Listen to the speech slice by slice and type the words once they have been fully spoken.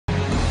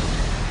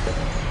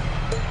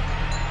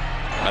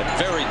A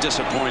very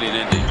disappointing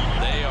ending.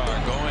 They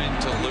are going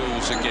to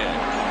lose again.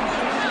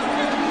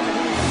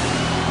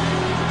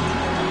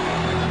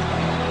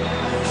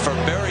 For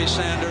Barry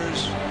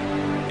Sanders.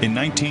 In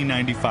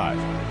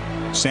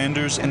 1995,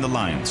 Sanders and the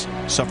Lions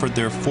suffered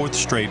their 4th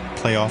straight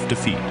playoff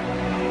defeat.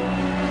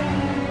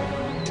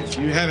 If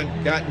you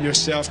haven't gotten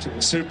yourself to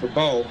the Super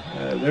Bowl,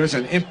 there's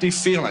an empty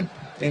feeling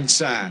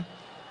inside.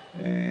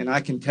 And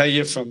I can tell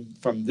you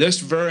from this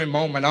very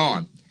moment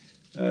on,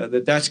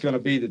 that's going to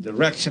be the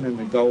direction and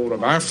the goal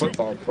of our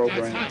football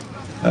program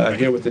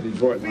here with the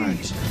Detroit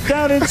Lions.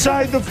 Down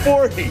inside the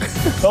 40.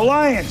 The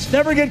Lions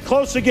never get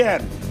close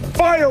again.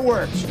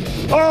 Fireworks.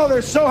 Oh,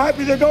 they're so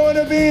happy they're going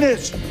to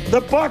Venus.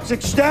 The Bucs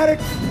ecstatic.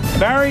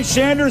 Barry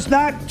Sanders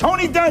not.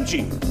 Tony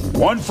Dungy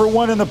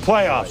 1-for-1 in the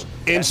playoffs.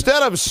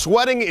 Instead of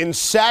sweating in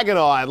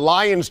Saginaw at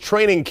Lions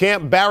training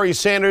camp, Barry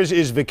Sanders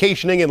is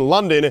vacationing in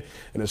London,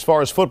 and as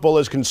far as football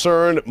is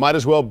concerned, might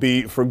as well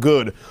be for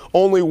good.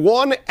 Only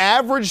one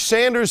average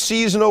Sanders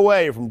season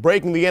away from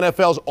breaking the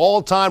NFL's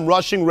all-time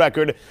rushing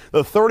record,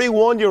 the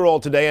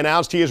 31-year-old today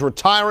announced he is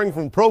retiring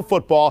from pro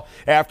football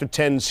after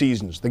 10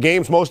 seasons. The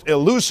game's most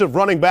elusive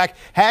running back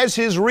has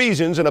his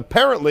reasons, and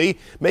apparently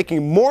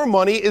making more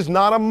money is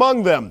not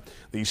among them.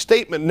 The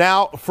statement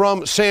now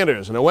from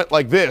Sanders, and it went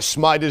like this: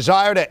 "My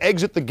desire to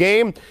exit the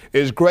game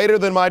is greater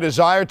than my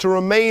desire to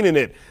remain in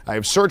it. I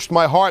have searched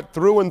my heart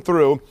through and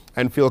through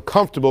and feel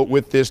comfortable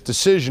with this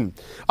decision.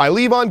 I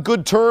leave on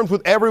good terms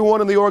with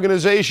everyone in the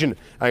organization.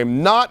 I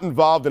am not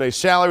involved in a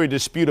salary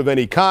dispute of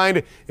any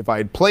kind. If I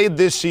had played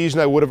this season,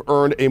 I would have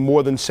earned a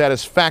more than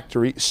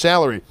satisfactory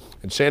salary."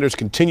 And Sanders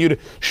continued,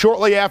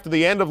 "Shortly after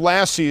the end of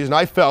last season,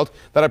 I felt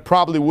that I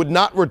probably would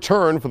not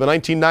return for the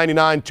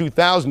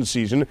 1999-2000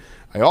 season.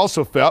 I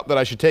also felt that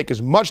I should take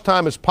as much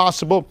time as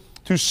possible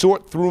to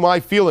sort through my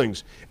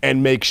feelings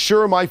and make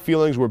sure my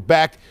feelings were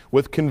backed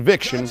with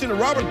conviction." Johnson and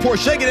Robert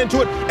Porsche get into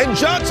it, and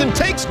Johnson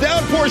takes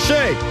down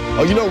Porsche.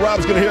 Oh, you know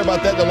Rob's going to hear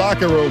about that in the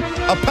locker room.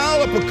 A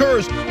pileup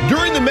occurs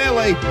during the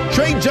melee.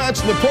 Trey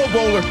Johnson, the Pro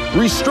Bowler,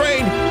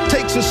 restrained,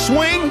 takes a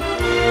swing,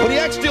 but he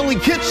accidentally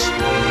hits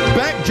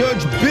back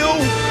judge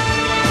Bill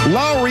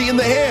Lowry in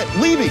the head.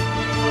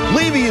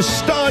 Levy is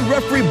stunned.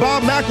 Referee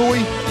Bob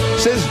McElwee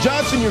says,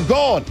 "Johnson, you're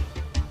gone."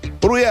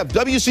 What do we have?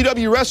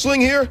 WCW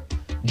wrestling here?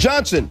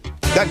 Johnson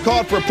got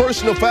called for a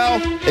personal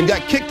foul and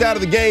got kicked out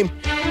of the game.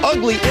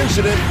 Ugly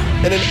incident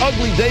and an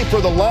ugly day for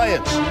the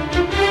Lions.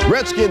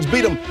 Redskins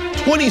beat them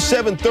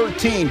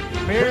 27-13.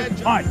 Bears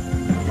punt.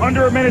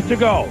 Under a minute to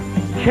go.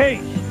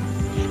 Chase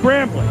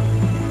scrambling.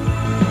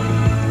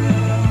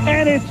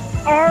 And it's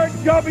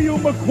R.W.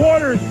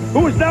 McQuarters,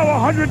 who is now a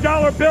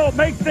 $100 bill,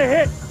 makes the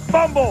hit.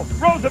 Fumble.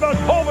 Roosevelt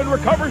Coleman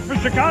recovers for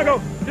Chicago.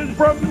 This is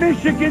from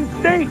Michigan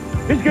State.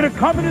 He's going to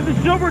come into the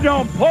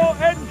Silverdome. Paul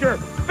Edinger,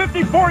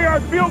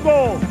 54-yard field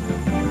goal.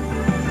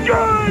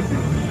 Good!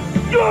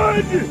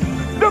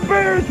 The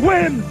Bears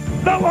win.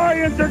 The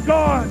Lions are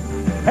gone.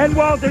 And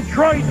while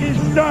Detroit is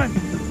stunned,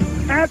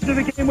 after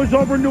the game was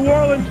over in New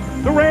Orleans,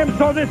 the Rams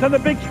saw this on the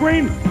big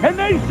screen, and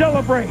they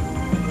celebrate.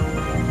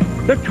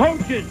 The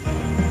coaches,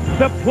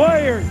 the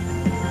players,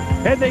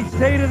 and they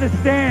say to the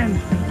stands,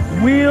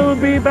 "We'll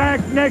be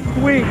back next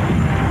week."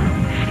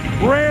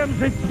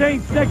 Rams and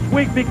Saints next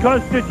week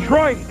because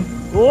Detroit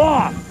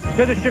lost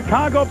to the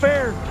Chicago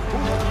Bears.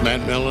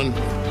 Matt Millen,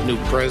 new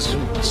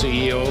president,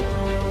 CEO,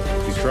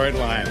 Detroit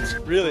Lions.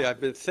 Really, I've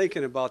been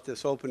thinking about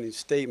this opening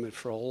statement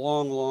for a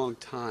long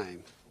time.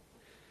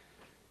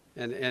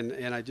 And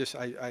I just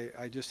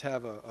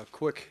have a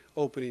quick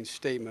opening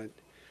statement.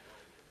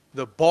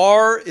 The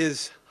bar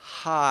is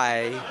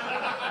high.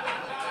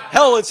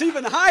 Hell, it's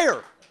even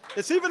higher.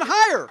 It's even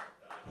higher.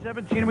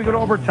 17, we go to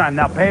overtime.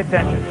 Now pay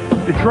attention.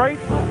 Detroit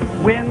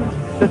wins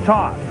the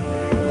toss.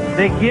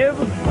 They give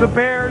the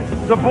Bears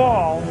the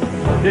ball.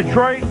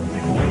 Detroit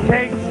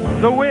takes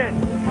the win.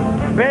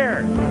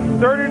 Bears,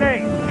 3rd and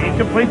 8.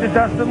 Incomplete to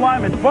Dustin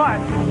Lyman, but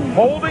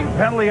holding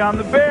penalty on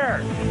the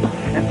Bears.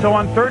 And so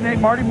on 3rd and 8,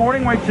 Marty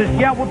Morningway says,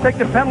 "Yeah, we'll take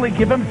the penalty,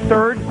 give him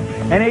 3rd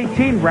and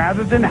 18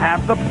 rather than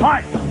have the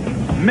punt."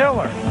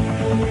 Miller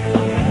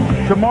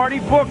to Marty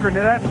Booker.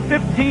 Now that's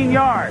 15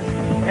 yards.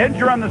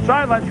 Enter on the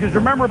sidelines, because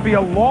remember, it'd be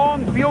a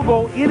long field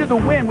goal into the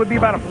wind, would be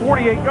about a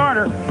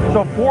 48-yarder.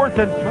 So 4th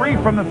and 3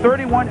 from the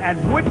 31, and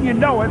wouldn't you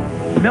know it,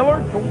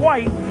 Miller to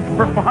White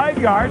for 5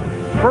 yards.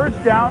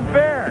 First down,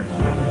 Bears.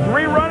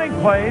 3 running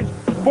plays,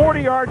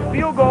 40-yard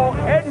field goal.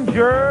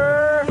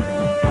 Edinger,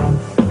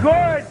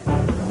 good.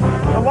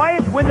 The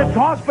Lions win the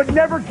toss, but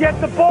never get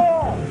the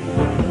ball.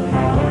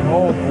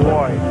 Oh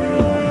boy.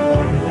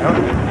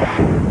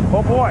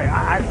 Oh boy,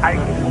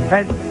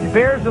 and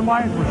Bears and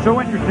Lions were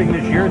so interesting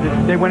this year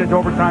that they went into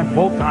overtime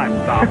both times.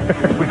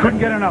 We couldn't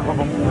get enough of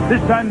them.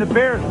 This time the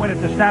Bears win it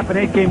to snap an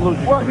 8-game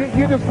losing streak. Well,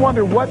 you just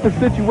wonder what the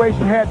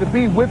situation had to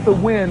be with the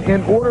win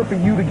in order for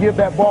you to give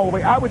that ball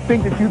away. I would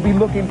think that you'd be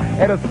looking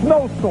at a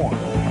snowstorm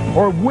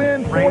or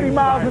wind 40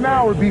 miles an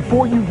hour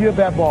before you give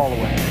that ball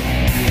away.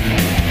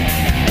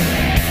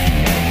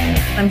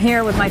 I'm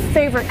here with my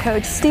favorite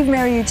coach, Steve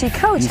Mariucci.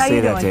 Coach, how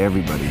you doing? You say that to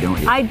everybody, don't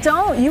you? I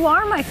don't. You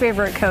are my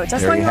favorite coach.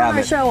 That's why you're on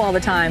our show all the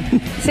time.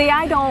 See,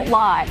 I don't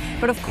lie.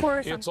 But of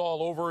course, it's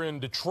all over in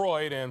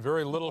Detroit, and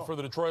very little for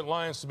the Detroit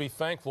Lions to be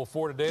thankful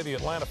for today. The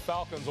Atlanta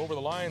Falcons over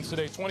the Lions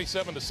today,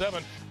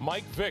 27-7.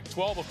 Mike Vick,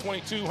 12 of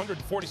 22,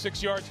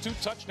 146 yards, 2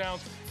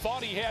 touchdowns.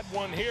 Thought he had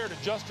one here to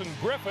Justin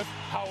Griffith.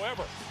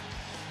 However,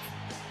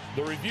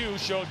 the review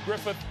showed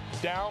Griffith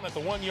down at the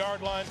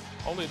 1-yard line,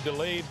 only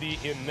delayed the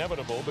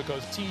inevitable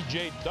because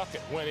T.J.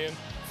 Duckett went in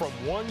from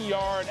 1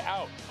 yard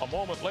out a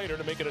moment later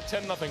to make it a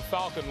 10-0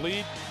 Falcon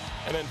lead.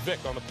 And then Vick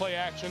on the play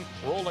action,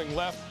 rolling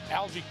left,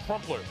 Algie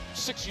Crumpler,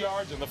 6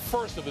 yards in the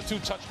first of the 2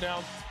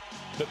 touchdowns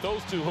that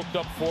those two hooked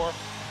up for.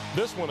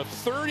 This one a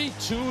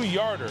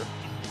 32-yarder.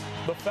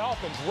 The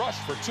Falcons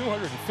rushed for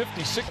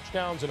 256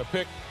 touchdowns and a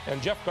pick,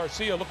 and Jeff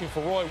Garcia looking for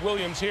Roy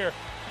Williams here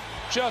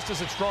just as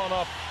it's drawn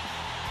up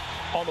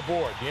on the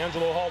board.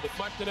 D'Angelo Hall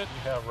deflected it.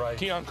 Yeah, right.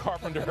 Keon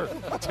Carpenter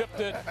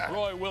tipped it.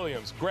 Roy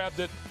Williams grabbed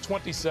it.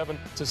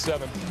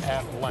 27-7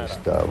 Atlanta.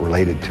 Just,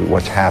 related to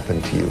what's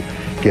happened to you,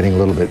 getting a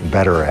little bit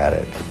better at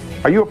it.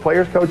 Are you a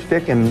player's coach,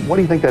 Dick? And what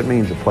do you think that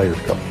means, a player's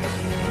coach?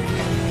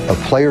 A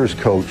player's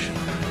coach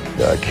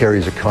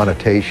carries a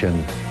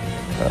connotation.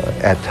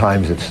 At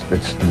times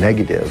it's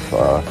negative.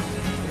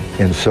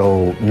 And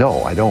so,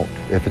 no, I don't.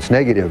 If it's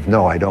negative,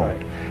 no, I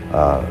don't.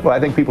 Well, I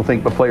think people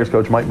think a player's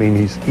coach might mean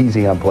he's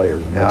easy on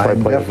players.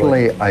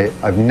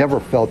 I've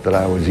never felt that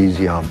I was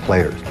easy on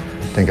players.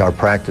 I think our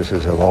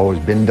practices have always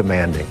been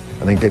demanding.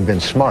 I think they've been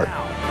smart.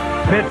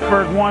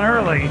 Pittsburgh won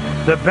early.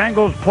 The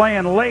Bengals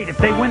playing late. If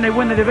they win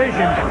the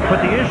division.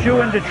 But the issue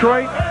in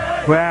Detroit,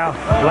 well,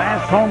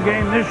 last home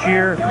game this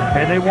year,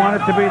 and they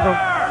want it to be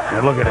the...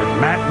 Look at it.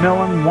 Matt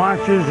Millen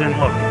watches, and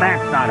look,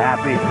 Matt's not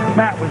happy.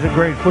 Matt was a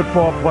great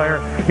football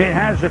player. It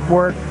hasn't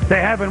worked. They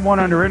haven't won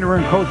under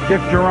interim coach Dick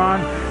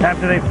Duran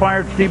after they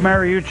fired Steve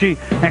Mariucci.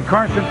 And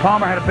Carson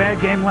Palmer had a bad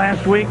game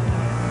last week.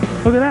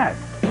 Look at that.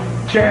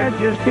 Chad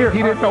just here.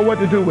 He didn't know what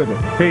to do with it.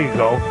 Here you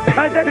go.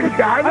 I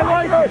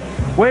like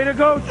it. Way to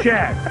go,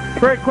 Chad.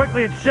 Very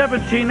quickly, it's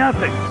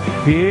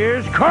 17-0.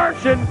 Here's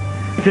Carson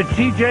to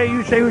T.J.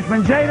 You say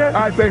Usman-Zeta.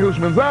 I say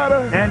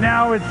Usman-Zeta. And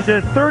now it's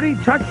 30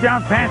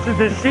 touchdown passes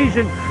this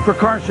season for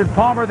Carson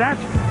Palmer. That's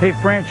a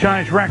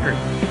franchise record.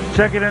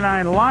 2nd and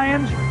 9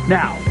 Lions.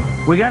 Now,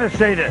 we got to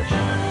say this.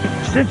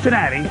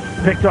 Cincinnati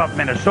picked up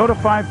Minnesota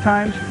 5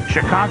 times,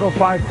 Chicago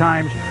 5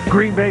 times,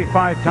 Green Bay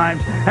 5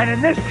 times, and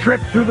in this trip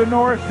through the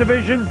North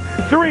Division,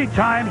 3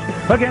 times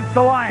against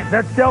the Lions.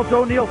 That's Delta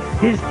O'Neal,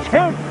 his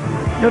 10th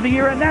of the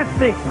year, and that's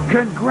the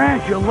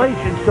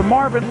congratulations to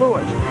Marvin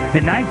Lewis.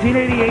 In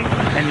 1988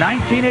 and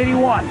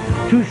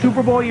 1981, 2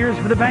 Super Bowl years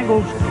for the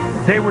Bengals,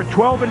 they were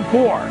 12-4.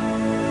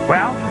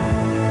 Well,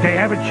 they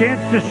have a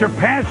chance to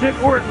surpass it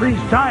or at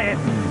least tie it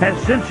as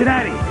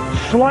Cincinnati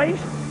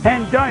sliced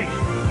and diced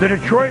the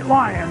Detroit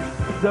Lions.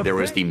 There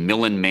was the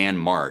Millen Man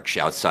March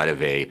outside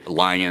of a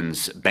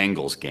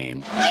Lions-Bengals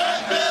game.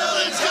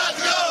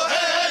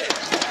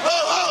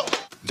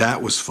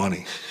 That was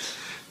funny.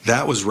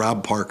 That was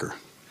Rob Parker.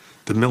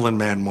 The Millen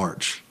Man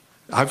March.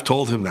 I've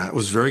told him that. It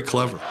was very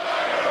clever.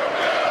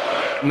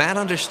 Matt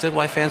understood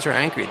why fans were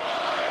angry.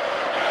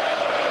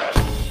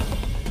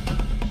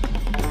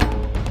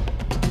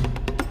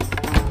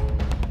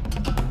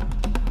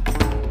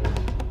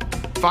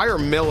 Fire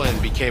Millen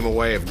became a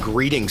way of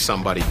greeting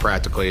somebody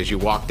practically as you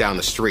walk down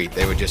the street.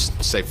 They would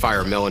just say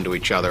Fire Millen to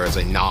each other as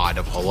a nod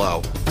of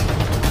hello.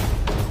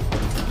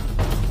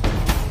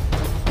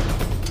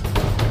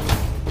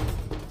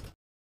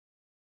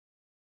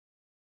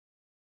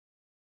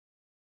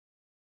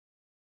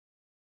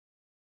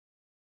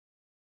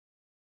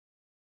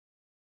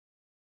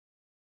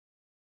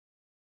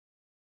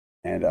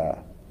 And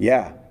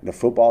yeah, the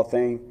football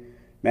thing,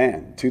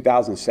 man,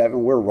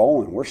 2007, we're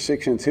rolling. We're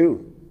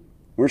 6-2.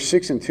 We're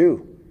 6-2.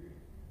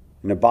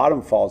 And the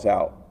bottom falls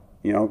out,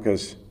 you know,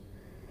 because,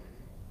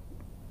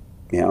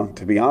 you know,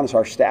 to be honest,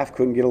 our staff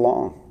couldn't get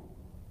along.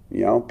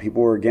 You know,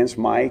 people were against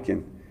Mike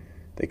and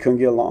they couldn't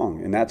get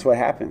along. And that's what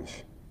happens.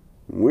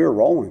 We're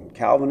rolling.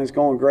 Calvin is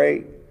going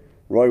great.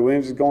 Roy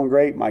Williams is going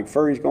great. Mike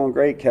Furry's going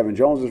great. Kevin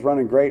Jones is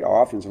running great.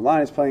 Our offensive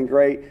line is playing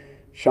great.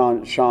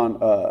 Sean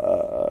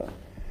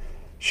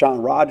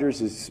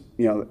Rodgers is,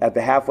 you know, at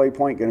the halfway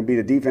point going to be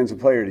the defensive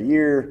player of the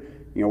year.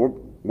 You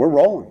know, we're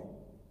rolling.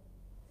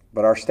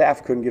 But our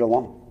staff couldn't get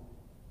along,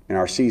 and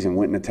our season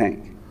went in the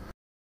tank.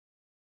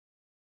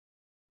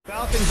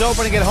 Falcons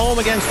opening at home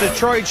against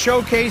Detroit,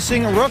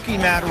 showcasing rookie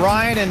Matt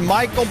Ryan and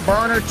Michael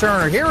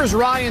Turner. Here is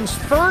Ryan's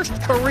first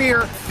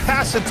career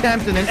pass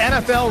attempt in an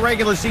NFL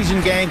regular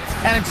season game,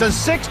 and it's a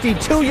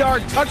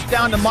 62-yard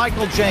touchdown to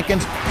Michael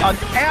Jenkins. An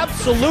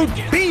absolute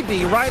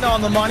BB right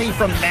on the money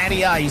from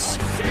Matty Ice.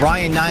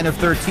 Ryan 9 of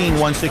 13,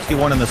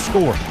 161 in the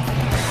score.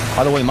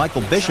 By the way,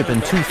 Michael Bishop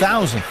in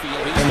 2000,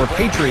 former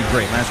Patriot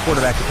great, last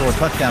quarterback to throw a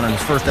touchdown on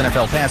his first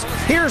NFL pass.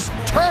 Here's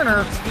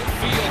Turner,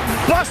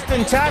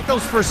 busting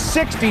tackles for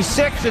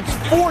 66. It's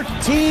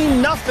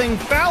 14-0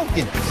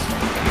 Falcons.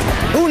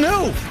 Who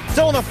knew?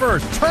 Still in the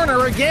first.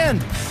 Turner again.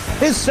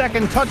 his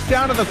second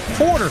touchdown of the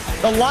quarter.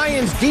 The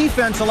Lions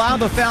defense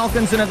allowed the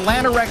Falcons an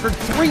Atlanta record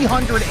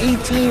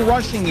 318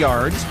 rushing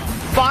yards.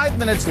 5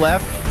 minutes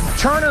left.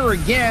 Turner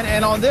again,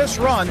 and on this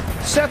run,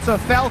 sets a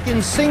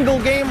Falcons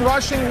single-game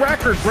rushing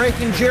record,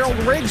 breaking Gerald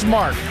Riggs'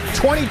 mark.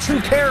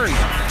 22 carries,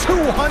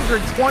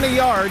 220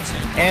 yards,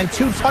 and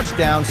 2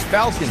 touchdowns.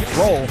 Falcons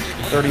roll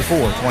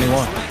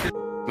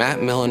 34-21.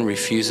 Matt Millen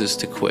refuses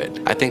to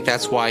quit. I think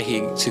that's why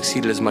he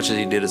succeeded as much as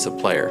he did as a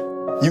player.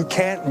 You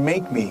can't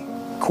make me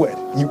quit.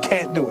 You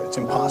can't do it. It's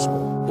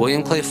impossible.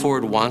 William Clay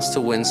Ford wants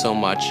to win so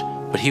much,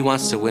 but he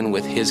wants to win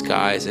with his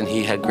guys, and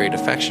he had great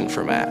affection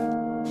for Matt.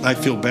 I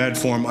feel bad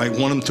for him. I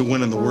want him to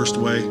win in the worst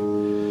way.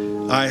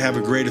 I have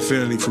a great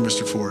affinity for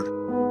Mr. Ford.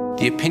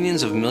 The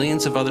opinions of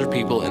millions of other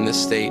people in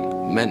this state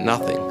meant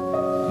nothing.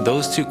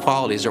 Those two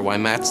qualities are why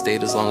Matt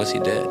stayed as long as he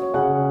did.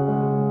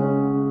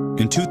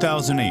 In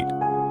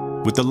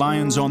 2008, with the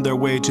Lions on their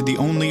way to the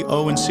only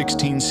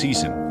 0-16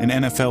 season in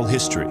NFL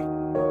history,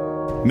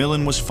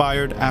 Millen was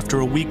fired after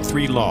a Week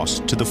 3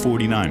 loss to the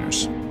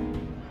 49ers.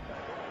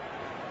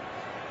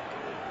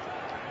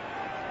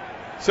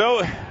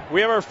 So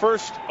we have our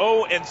first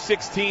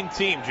 0-16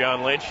 team,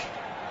 John Lynch.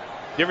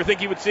 You ever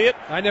think you would see it?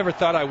 I never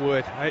thought I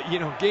would.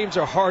 Games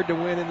are hard to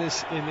win in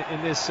this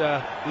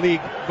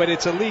league, but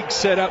it's a league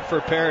set up for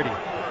parity.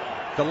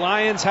 The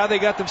Lions, how they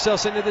got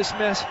themselves into this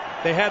mess,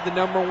 they had the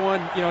number one,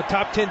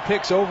 top 10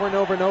 picks over and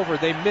over and over.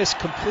 They missed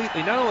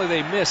completely. Not only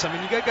they miss, you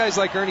got guys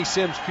like Ernie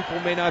Sims. People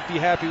may not be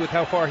happy with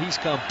how far he's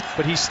come,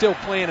 but he's still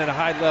playing at a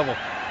high level.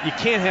 You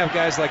can't have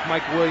guys like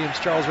Mike Williams,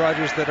 Charles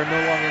Rogers that are no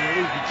longer in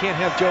the league. You can't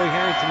have Joey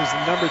Harrington as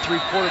the number 3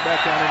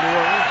 quarterback down in New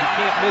Orleans. You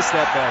can't miss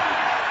that bad.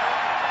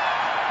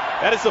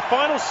 That is the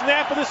final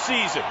snap of the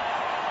season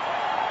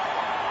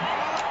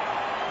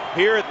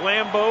here at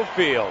Lambeau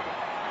Field.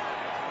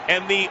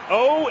 And the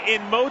O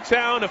in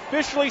Motown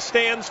officially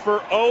stands for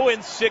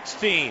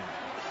 0-16,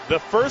 the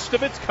first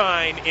of its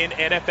kind in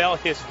NFL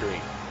history.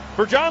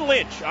 For John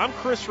Lynch, I'm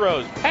Chris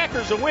Rose.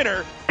 Packers a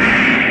winner.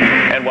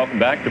 And welcome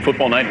back to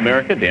Football Night in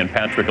America. Dan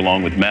Patrick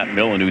along with Matt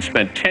Millen, who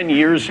spent 10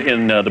 years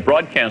in the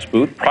broadcast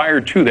booth.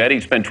 Prior to that, he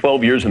spent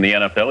 12 years in the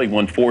NFL. He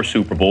won 4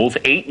 Super Bowls.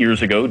 8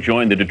 years ago,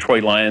 joined the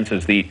Detroit Lions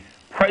as the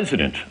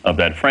president of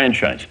that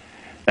franchise.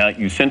 Now,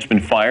 you've since been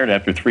fired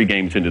after 3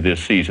 games into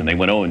this season. They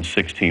went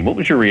 0-16. What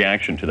was your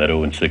reaction to that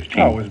 0-16?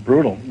 Oh, it was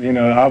brutal.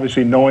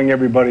 Obviously knowing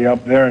everybody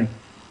up there and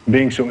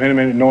being so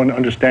intimate and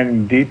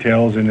understanding the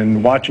details and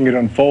then watching it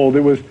unfold,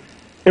 it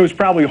was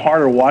probably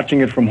harder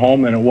watching it from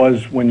home than it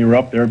was when you're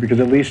up there,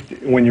 because at least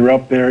when you're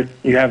up there,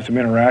 you have some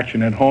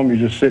interaction. At home, you're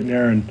just sitting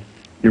there and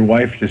your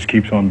wife just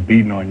keeps on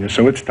beating on you,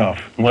 so it's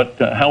tough.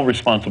 How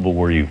responsible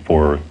were you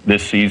for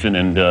this season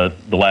and the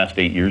last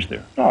 8 years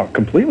there? Oh,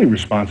 completely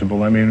responsible.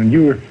 When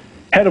you were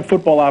head of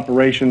football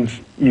operations,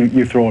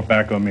 you throw it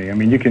back on me.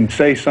 You can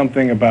say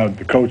something about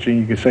the coaching,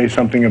 you can say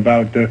something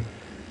about the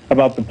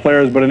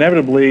players, but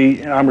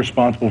inevitably I'm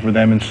responsible for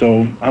them, and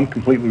so I'm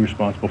completely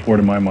responsible for it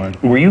in my mind.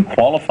 Were you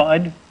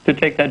qualified to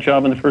take that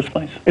job in the first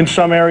place? In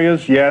some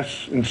areas,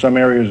 yes. In some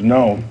areas,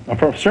 no.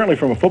 Certainly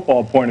from a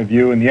football point of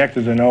view and the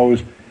X's and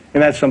O's,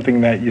 and that's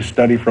something that you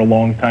study for a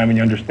long time and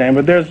you understand.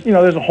 But there's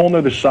a whole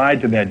other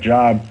side to that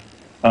job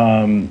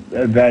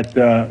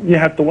that you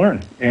have to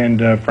learn. And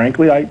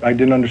frankly, I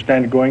didn't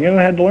understand it going in, and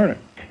I had to learn it.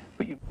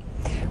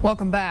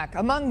 Welcome back.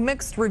 Among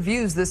mixed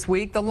reviews this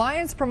week, the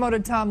Lions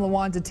promoted Tom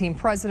Lawand to team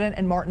president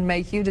and Martin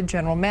Mayhew to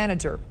general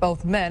manager.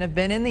 Both men have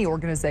been in the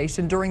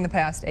organization during the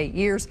past 8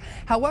 years.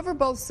 However,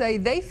 both say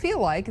they feel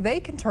like they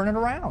can turn it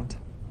around.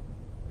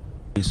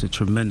 It's a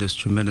tremendous,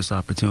 tremendous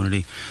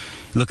opportunity.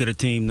 Look at a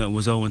team that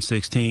was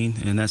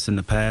 0-16, and that's in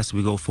the past.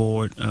 We go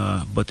forward,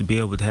 but to be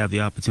able to have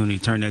the opportunity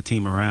to turn that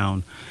team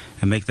around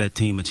and make that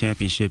team a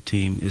championship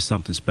team is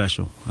something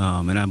special.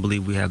 And I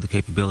believe we have the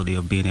capability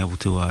of being able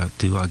to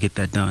get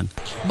that done.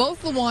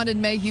 Both Lawand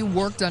and Mayhew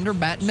worked under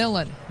Matt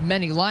Millen.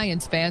 Many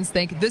Lions fans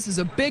think this is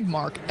a big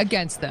mark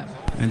against them.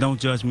 And don't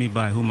judge me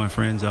by who my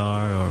friends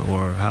are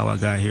or how I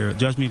got here.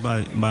 Judge me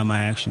by my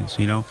actions,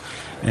 And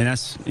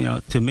that's,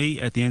 to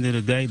me, at the end of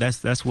the day,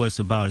 that's what it's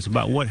about. It's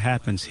about what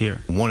happens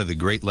here. One of the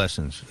great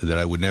lessons that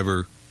I would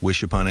never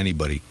wish upon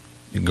anybody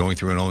in going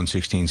through an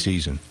 0-16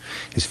 season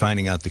is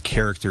finding out the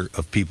character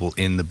of people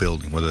in the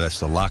building, whether that's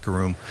the locker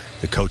room,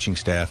 the coaching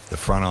staff, the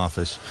front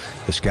office,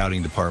 the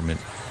scouting department.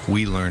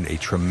 We learned a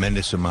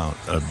tremendous amount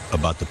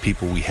about the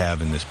people we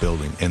have in this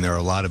building, and there are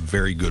a lot of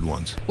very good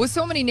ones. With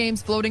so many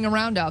names floating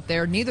around out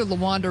there, neither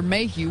Lawand or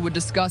Mayhew would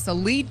discuss a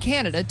lead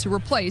candidate to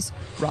replace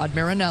Rod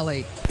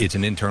Marinelli. It's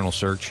an internal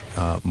search.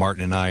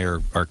 Martin and I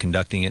are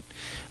conducting it,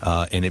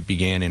 and it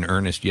began in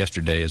earnest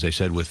yesterday, as I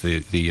said, with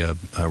the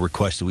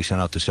request that we sent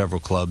out to several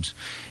clubs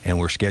and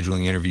we're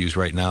scheduling interviews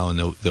right now, and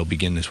they'll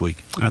begin this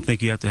week. I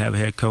think you have to have a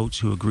head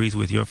coach who agrees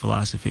with your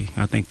philosophy.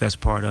 I think that's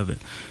part of it.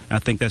 I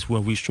think that's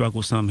where we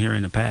struggle some here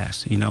in the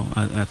past. You know,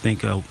 I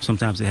think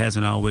sometimes it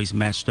hasn't always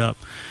matched up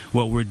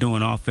what we're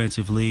doing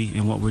offensively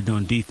and what we're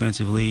doing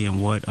defensively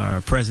and what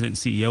our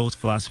president and CEO's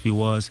philosophy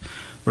was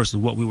versus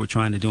what we were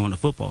trying to do on the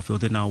football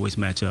field. Didn't always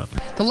match up.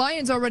 The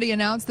Lions already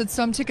announced that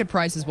some ticket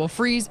prices will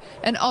freeze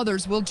and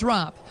others will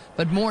drop,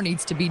 but more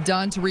needs to be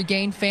done to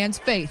regain fans'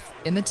 faith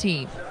in the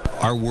team.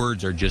 Our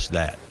words are just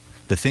that.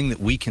 The thing that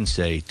we can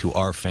say to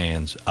our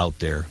fans out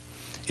there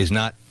is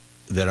not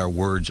that our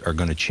words are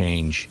going to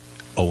change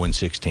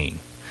 0-16.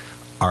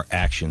 Our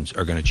actions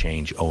are going to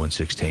change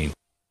 0-16.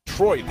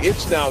 Detroit,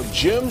 it's now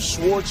Jim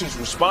Schwartz's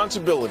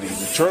responsibility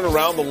to turn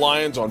around the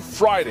Lions on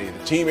Friday.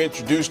 The team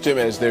introduced him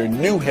as their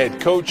new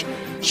head coach.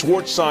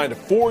 Schwartz signed a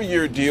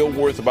 4-year deal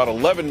worth about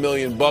 $11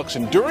 million,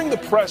 and during the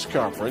press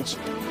conference,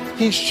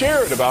 he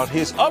shared about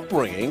his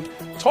upbringing,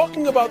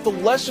 talking about the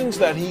lessons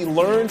that he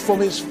learned from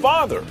his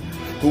father,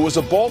 who was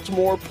a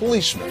Baltimore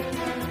policeman.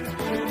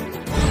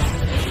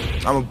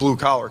 I'm a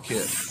blue-collar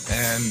kid,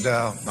 and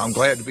I'm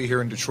glad to be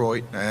here in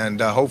Detroit, and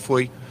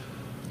hopefully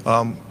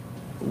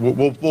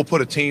we'll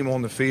put a team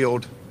on the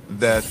field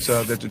that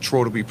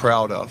Detroit will be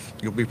proud of.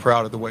 You'll be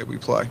proud of the way we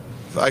play.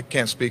 I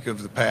can't speak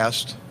of the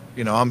past.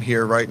 You know, I'm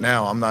here right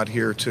now. I'm not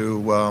here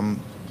to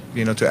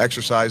to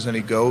exercise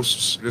any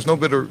ghosts. There's no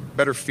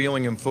better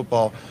feeling in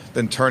football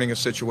than turning a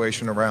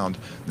situation around.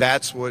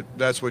 That's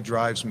what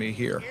drives me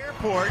here. The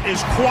airport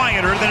is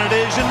quieter than it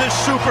is in the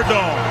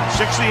Superdome.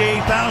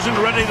 68,000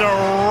 ready to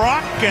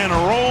rock and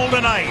roll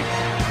tonight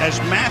as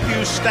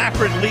Matthew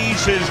Stafford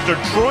leads his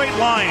Detroit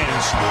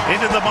Lions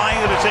into the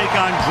Bayou to take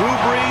on Drew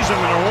Brees and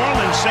the New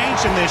Orleans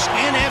Saints in this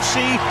NFC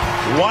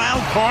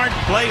Wild Card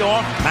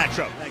Playoff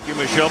matchup. Thank you,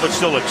 Michelle, but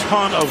still a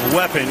ton of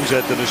weapons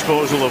at the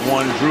disposal of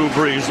one Drew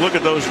Brees. Look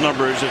at those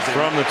numbers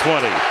from the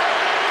 20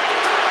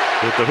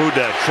 with the Who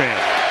Dat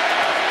chant.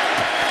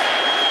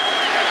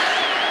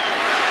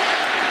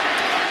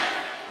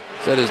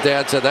 Said his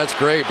dad said, that's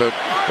great, but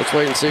let's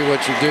wait and see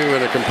what you do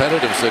in a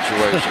competitive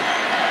situation.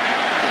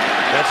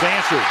 That's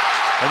answered.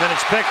 And then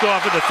it's picked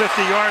off at the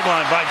 50-yard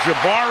line by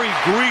Jabari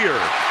Greer.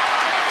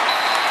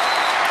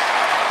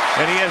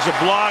 And he has a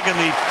blog in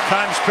the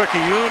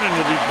Times-Picayune, and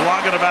he'll be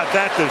blogging about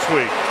that this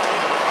week.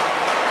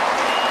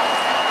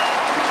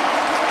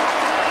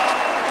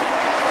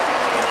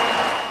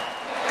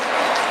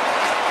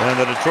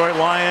 And the Detroit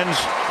Lions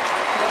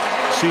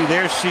see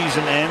their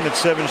season end at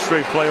 7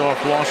 straight playoff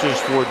losses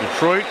for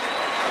Detroit.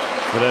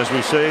 But as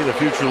we say, the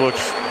future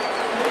looks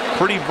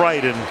pretty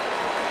bright in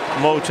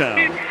Motown.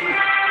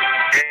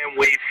 And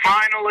we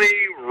finally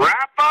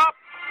wrap up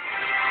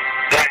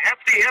the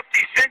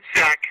hefty cinch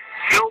sack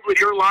filled with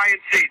your Lion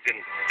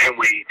season, and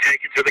we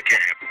take it to the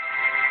camp.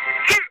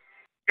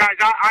 Guys,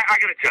 I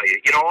got to tell you,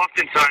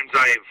 oftentimes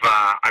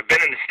I've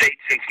been in the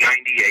States since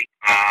 '98.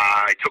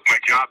 I took my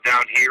job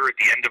down here at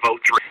the end of '03,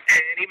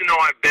 and even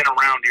though I've been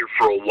around here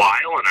for a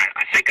while, and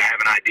I think I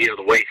have an idea of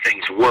the way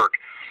things work,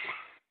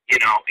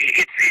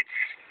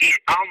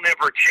 I'll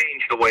never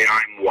change the way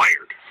I'm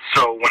wired.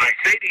 So when I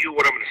say to you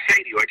what I'm going to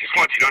say to you, I just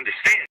want you to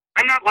understand,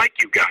 I'm not like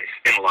you guys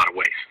in a lot of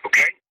ways,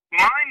 okay?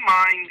 My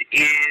mind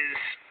is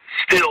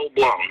still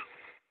blown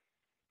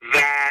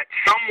that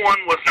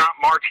someone was not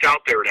marched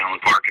out there at Allen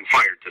Park and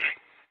fired today.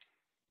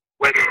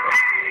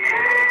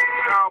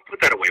 Put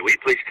that away, will you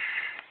please?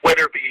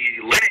 Whether it be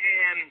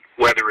Linehan,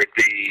 whether it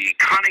be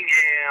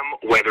Cunningham,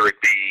 whether it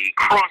be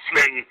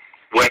Crossman,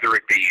 whether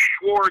it be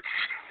Schwartz,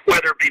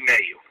 whether it be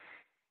Mayu.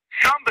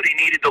 Somebody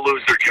needed to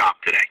lose their job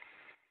today.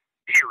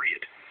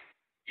 Period.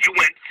 You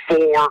went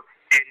 4-12.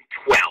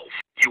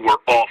 You were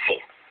awful.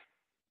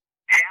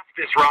 Half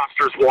this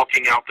roster's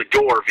walking out the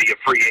door via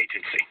free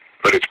agency.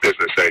 But it's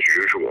business as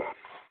usual.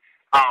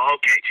 Oh,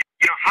 okay.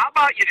 How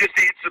about you just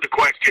answer the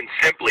question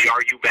simply,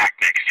 are you back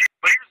next year?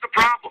 But here's the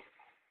problem.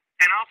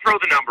 And I'll throw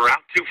the number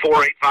out,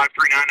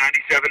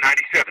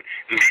 248-539-9797.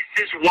 This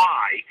is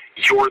why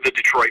you're the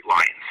Detroit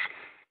Lions.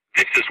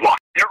 This is why.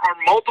 There are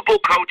multiple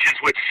coaches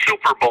with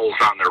Super Bowls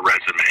on their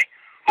resume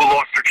who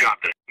lost their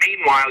job today.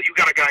 Meanwhile, you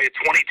got a guy at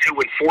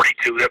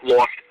 22-42 that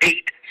lost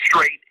 8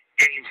 straight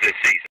games this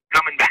season.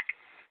 Coming back.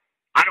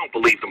 I don't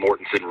believe the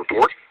Mortensen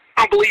report.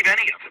 I don't believe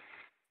any of it.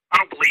 I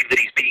don't believe that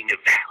he's being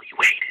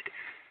evaluated.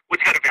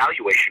 What's that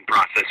evaluation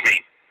process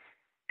mean?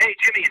 Hey,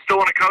 Jimmy, you still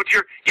want to coach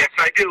here? Yes,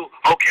 I do.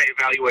 Okay,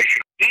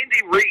 evaluation.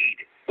 Andy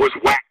Reid was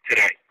whacked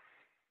today.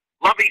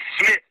 Lovie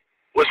Smith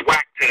was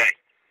whacked today.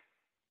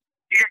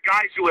 You got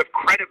guys who have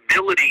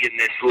credibility in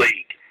this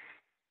league.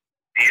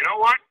 And you know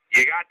what?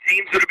 You got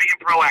teams that are being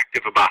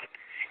proactive about it.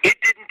 It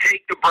didn't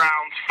take the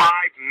Browns 5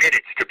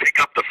 minutes to pick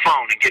up the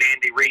phone and get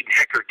Andy Reid and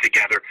Heckert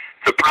together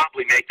to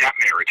probably make that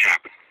marriage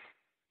happen.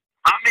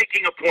 I'm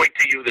making a point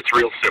to you that's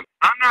real simple.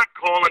 I'm not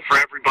calling for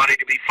everybody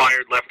to be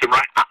fired left and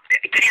right. I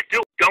can't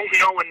do it. Don't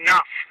know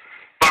enough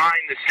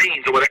behind the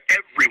scenes of whether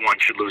everyone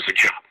should lose a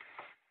job.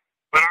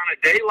 But on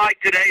a day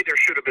like today, there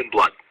should have been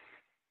blood.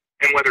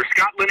 And whether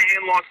Scott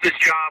Linehan lost his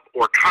job,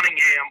 or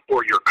Cunningham,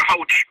 or your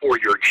coach, or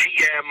your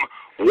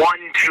GM, 1,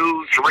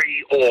 2,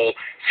 3, all,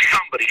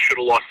 somebody should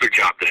have lost their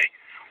job today.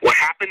 What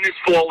happened this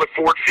fall at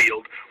Ford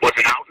Field was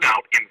an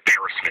out-and-out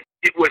embarrassment.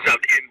 It was an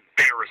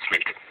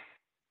embarrassment.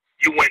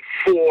 You went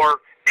 4-12.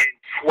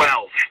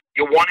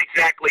 You won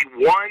exactly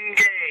one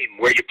game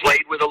where you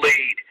played with a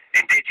lead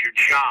and did your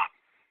job.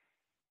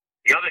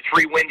 The other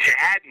 3 wins you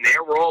had in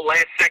there were all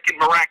last-second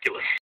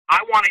miraculous.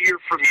 I want to hear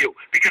from you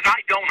because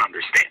I don't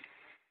understand.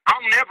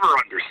 I'll never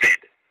understand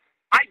it.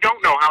 I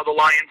don't know how the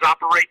Lions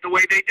operate the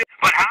way they do.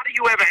 But how do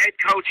you have a head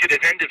coach at his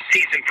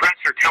end-of-season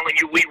presser telling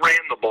you we ran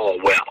the ball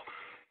well?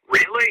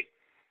 Really?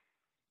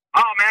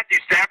 Oh, Matthew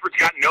Stafford's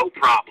got no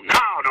problem.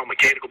 No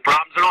mechanical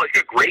problems at all.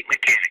 He's got great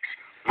mechanics.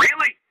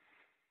 Really?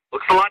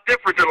 Looks a lot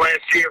different than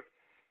last year.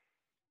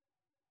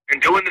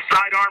 And doing the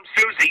sidearm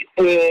Susie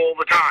all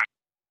the time.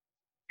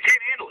 You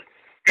can't handle it.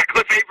 Got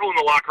Cliff Averill in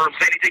the locker room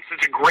saying he thinks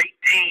it's a great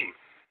team.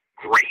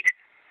 Great.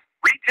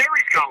 Read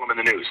Terry's column in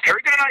the news.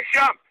 Terry did a nice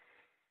job.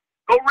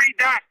 Go read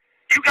that.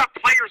 You got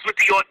players with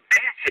the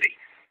audacity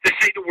to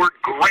say the word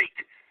great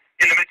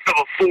in the midst of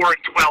a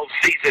 4-12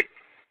 season.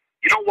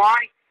 You know why?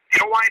 You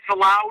know why it's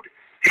allowed?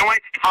 You know why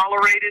it's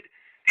tolerated?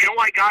 You know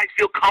why guys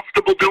feel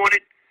comfortable doing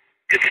it?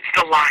 Because it's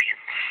the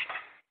Lions.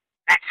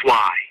 That's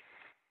why.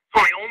 It's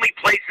one of the only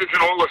places in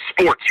all of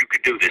sports you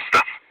could do this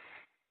stuff.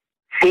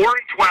 4-12,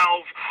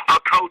 a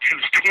coach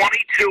who's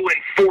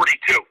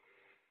 22-42.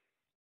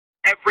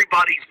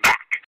 Everybody's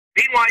back.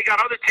 Meanwhile, you got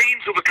other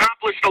teams who've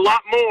accomplished a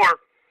lot more.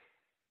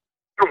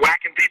 They're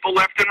whacking people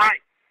left and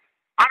right.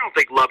 I don't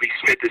think Lovie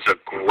Smith is a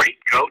great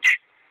coach.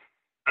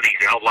 I think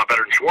he's a hell of a lot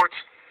better than Schwartz.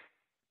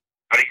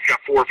 I think he's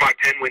got 4 or 5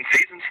 10-win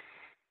seasons.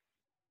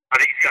 I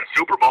think he's got a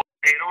Super Bowl.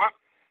 You know what?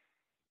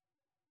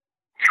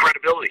 It's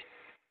credibility.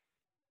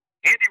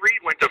 Andy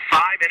Reid went to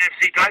 5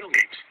 NFC title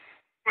games.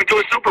 Went to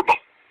a Super Bowl.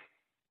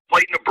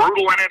 Played in the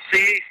brutal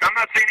NFC East. I'm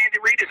not saying Andy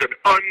Reid is an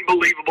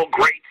unbelievable,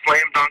 great,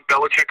 slam-dunk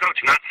Belichick coach.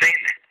 I'm not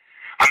saying that.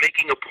 I'm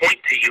making a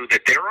point to you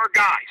that there are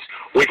guys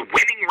with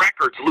winning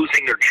records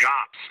losing their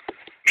jobs.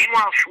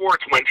 Meanwhile,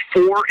 Schwartz went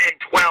 4-12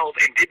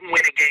 and didn't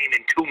win a game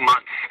in 2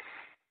 months.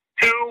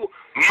 2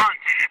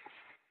 months.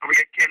 We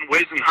got Ken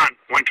Wisenhunt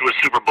went to a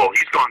Super Bowl.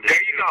 He's gone.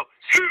 There you go.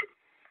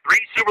 3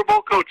 Super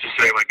Bowl coaches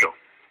say let go.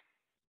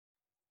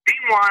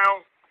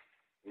 Meanwhile,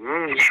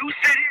 you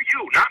sit here,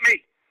 you, not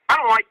me. I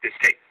don't like this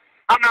team.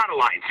 I'm not a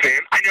Lions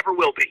fan. I never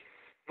will be.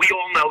 We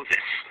all know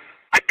this.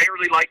 I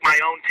barely like my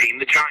own team,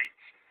 the Giants.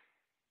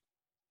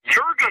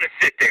 You're going to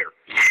sit there,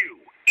 you,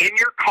 in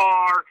your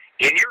car,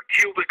 in your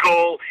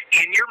cubicle,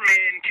 in your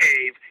man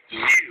cave,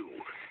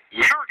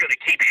 you're going to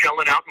keep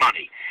shelling out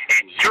money,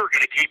 and you're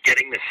going to keep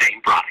getting the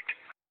same product.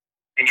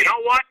 And you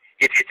know what?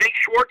 If you think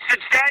Schwartz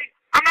should stay,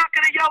 I'm not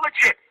going to yell at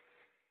you.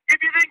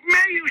 If you think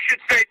Mayu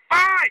should stay,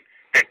 fine,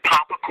 then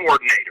pop a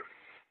coordinator.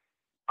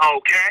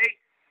 Okay?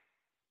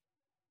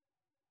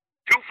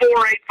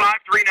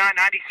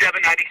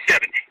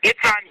 248-539-9797.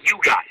 It's on you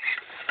guys.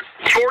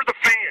 You're the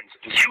fans.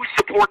 You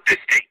support this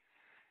team.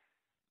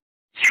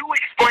 You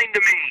explain to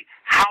me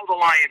how the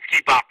Lions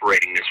keep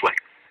operating this way.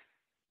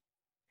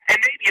 And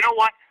maybe, you know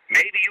what?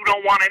 Maybe you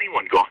don't want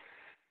anyone gone.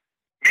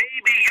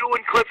 Maybe you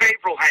and Cliff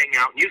Averill hang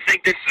out and you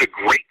think this is a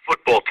great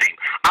football team.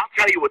 I'll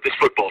tell you what this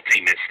football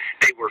team is.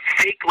 They were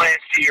fake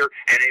last year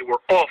and they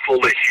were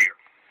awful this year.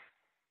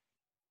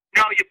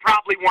 No, you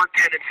probably weren't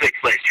 10-6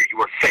 last year. You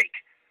were fake.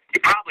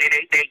 You're probably an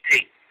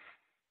 8-18.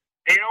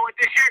 And you know what,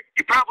 this year?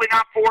 You're probably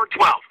not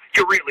 4-12.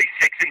 You're really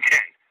 6-10.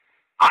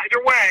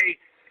 Either way,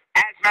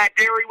 as Matt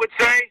Derry would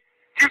say,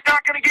 just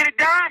not going to get it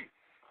done.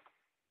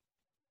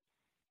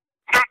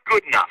 Not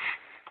good enough.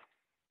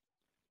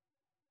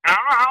 I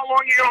don't know how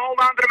long you're going to hold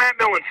on to the Matt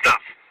Millen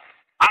stuff.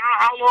 I don't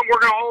know how long we're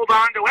going to hold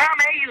on to, well,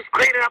 maybe he's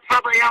cleaning up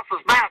somebody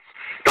else's mess.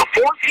 The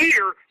 4th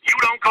year, you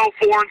don't go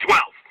 4-12.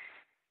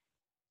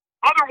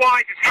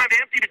 Otherwise, it's time to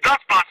empty the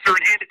dustbuster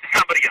and hand it to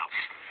somebody else.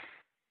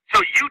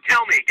 So you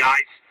tell me,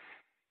 guys.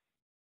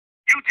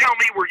 You tell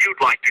me where you'd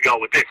like to go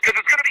with this, because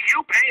it's going to be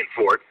you paying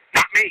for it,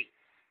 not me.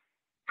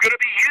 It's going to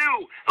be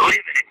you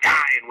living and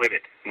dying with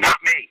it, not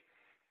me.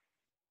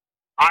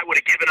 I would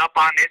have given up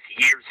on this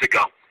years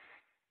ago.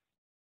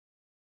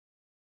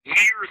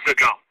 Years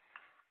ago.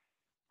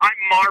 I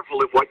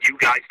marvel at what you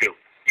guys do.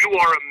 You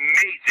are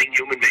amazing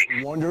human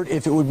beings. Wondered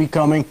if it would be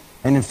coming,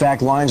 and in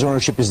fact, Lions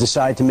ownership has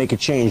decided to make a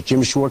change.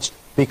 Jim Schwartz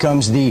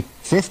becomes the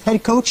 5th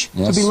head coach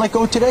to be let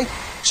go today.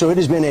 So it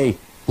has been a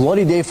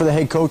bloody day for the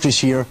head coaches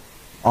here.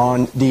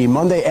 On the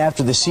Monday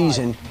after the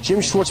season,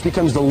 Jim Schwartz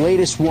becomes the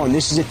latest one.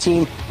 This is a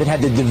team that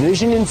had the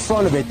division in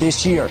front of it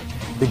this year.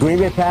 The Green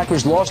Bay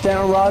Packers lost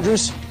Aaron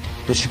Rodgers.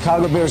 The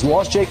Chicago Bears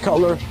lost Jay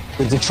Cutler.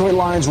 The Detroit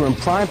Lions were in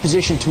prime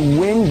position to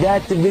win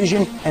that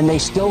division, and they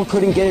still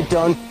couldn't get it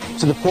done,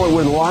 to the point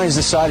where the Lions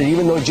decided,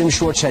 even though Jim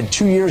Schwartz had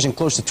 2 years and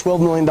close to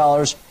 $12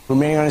 million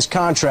remaining on his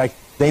contract,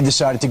 they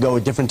decided to go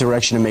a different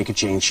direction and make a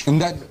change.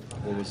 And that,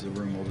 what was the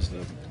room? What was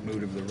the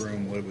mood of the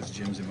room? What was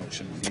Jim's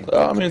emotion?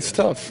 I mean, it's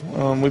tough.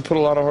 We put a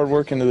lot of hard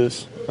work into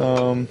this.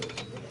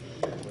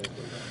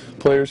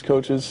 players,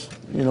 coaches,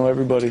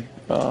 everybody.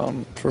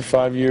 For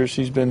 5 years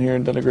he's been here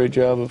and done a great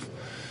job of,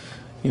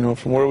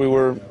 from where we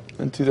were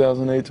in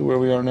 2008 to where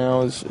we are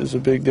now is a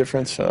big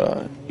difference. We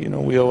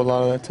owe a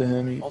lot of that to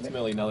him.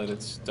 Ultimately, now that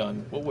it's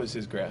done, what was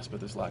his grasp of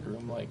this locker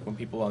room like? When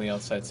people on the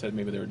outside said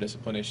maybe there were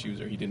discipline issues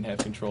or he didn't have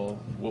control,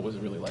 what was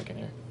it really like in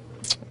here?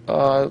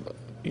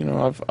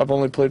 I've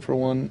only played for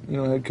one,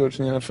 head coach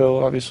in the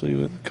NFL, obviously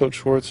with Coach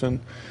Schwartz, and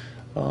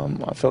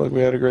I felt like we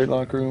had a great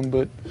locker room,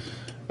 but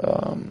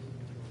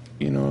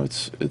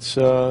it's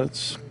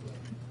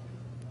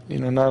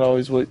not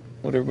always what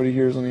everybody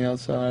hears on the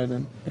outside,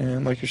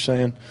 and like you're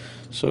saying,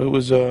 so it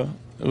was a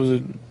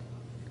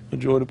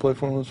joy to play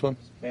for him. It was fun.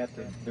 Matt,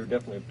 there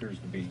definitely appears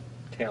to be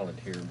talent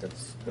here.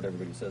 That's what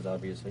everybody says,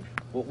 obviously.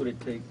 What would it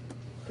take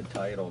to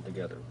tie it all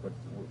together?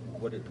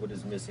 What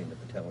is missing that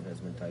the talent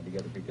hasn't been tied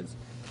together? Because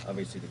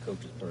obviously the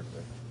coach is part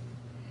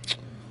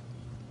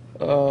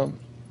of it.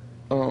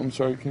 I'm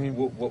sorry, can you?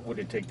 What would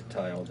it take to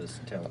tie all this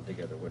talent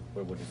together?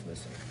 What is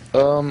missing?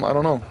 I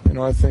don't know.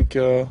 I think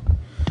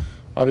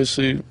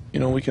obviously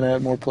we can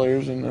add more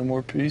players and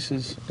more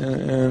pieces,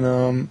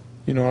 and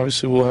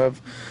obviously we'll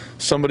have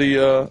somebody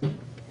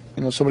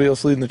somebody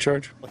else leading the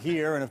charge.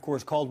 Here, and of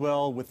course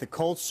Caldwell with the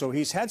Colts, so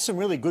he's had some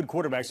really good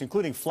quarterbacks,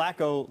 including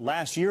Flacco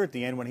last year at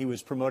the end when he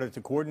was promoted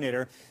to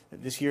coordinator.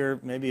 This year,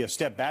 maybe a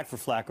step back for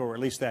Flacco, or at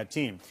least that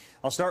team.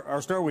 I'll start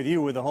with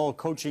you with the whole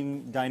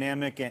coaching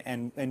dynamic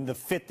and the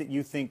fit that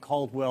you think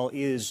Caldwell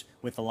is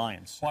with the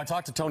Lions. Well, I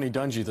talked to Tony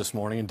Dungy this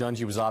morning, and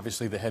Dungy was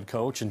obviously the head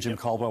coach, and Jim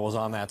Caldwell was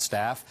on that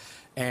staff.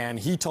 And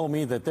he told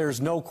me that there's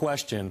no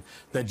question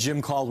that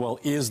Jim Caldwell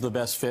is the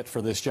best fit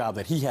for this job,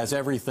 that he has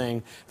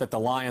everything that the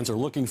Lions are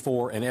looking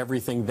for and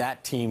everything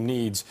that team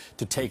needs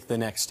to take the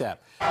next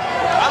step.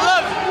 I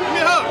love you. Give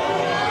me a hug.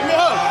 Give me a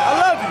hug. I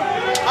love you.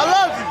 I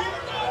love you.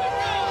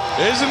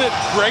 Isn't it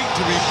great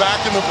to be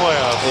back in the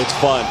playoffs? It's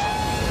fun.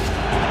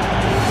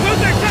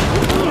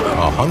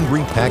 A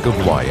hungry pack of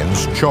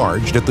Lions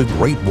charged at the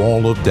Great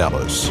Wall of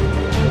Dallas.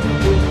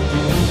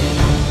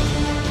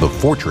 The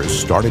fortress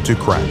started to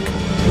crack.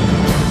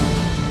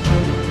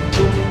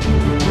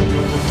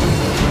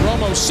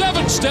 Romo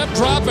 7-step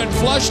drop and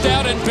flushed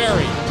out and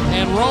buried.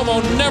 And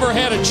Romo never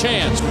had a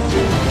chance.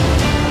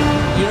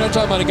 You're not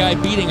talking about a guy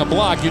beating a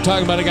block. You're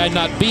talking about a guy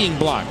not being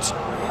blocked.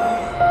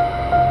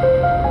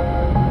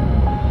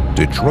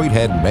 Detroit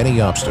had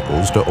many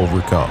obstacles to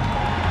overcome.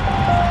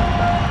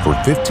 For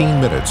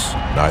 15 minutes,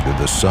 neither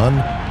the sun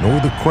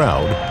nor the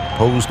crowd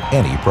posed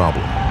any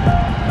problem.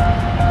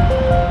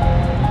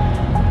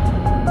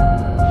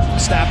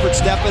 Stafford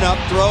stepping up,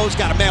 throws,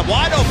 got a man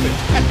wide open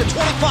at the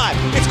 25.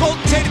 It's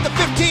Golden Tate at the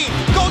 15.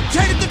 Golden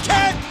Tate at the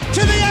 10.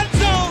 To the end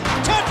zone.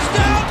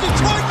 Touchdown,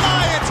 Detroit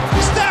Lions.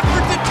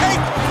 Stafford to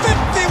Tate,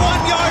 51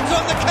 yards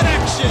on the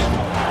connection.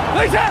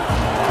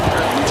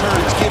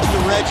 Turns, gives to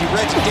Reggie.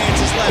 Reggie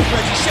dances left.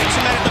 Reggie shakes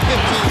him out at the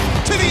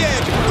 15. To the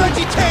edge.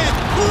 Reggie 10.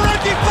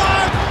 Reggie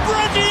 5.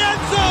 Reggie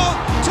end zone.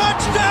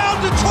 Touchdown,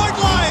 Detroit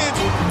Lions.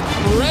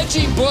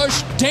 Reggie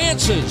Bush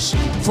dances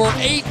for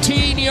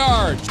 18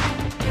 yards.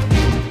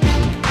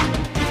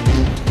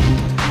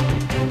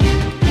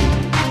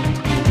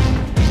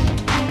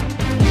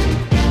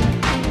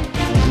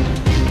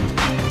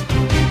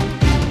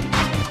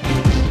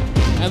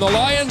 And the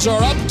Lions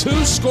are up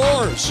 2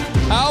 scores.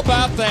 How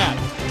about that?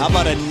 How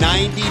about a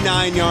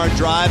 99-yard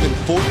drive and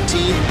 14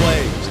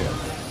 plays?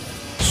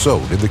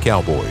 So did the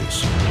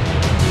Cowboys.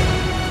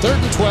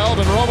 3rd and 12,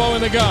 and Romo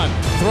in the gun.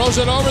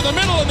 Throws it over the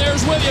middle, and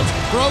there's Williams.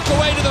 Broke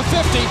away to the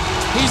 50.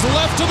 He's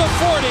left to the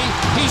 40.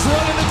 He's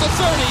running at the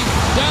 30.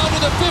 Down to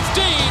the 15.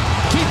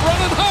 Keep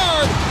running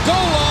hard.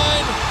 Goal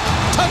line.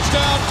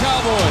 Touchdown,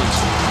 Cowboys.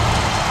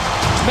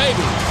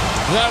 Maybe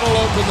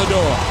that'll open the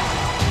door.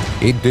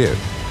 It did.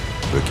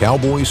 The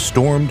Cowboys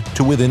stormed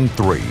to within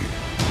 3.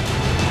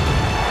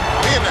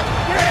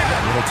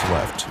 Minutes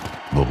left.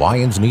 The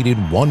Lions needed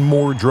one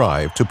more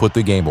drive to put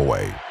the game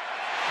away.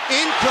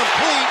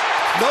 Incomplete.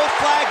 No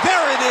flag.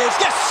 There it is.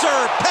 Yes, sir.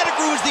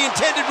 Pettigrew is the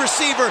intended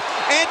receiver.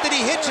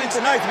 Anthony Hitchens.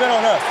 Tonight's been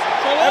on us.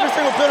 Every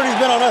single penalty's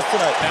been on us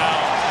tonight.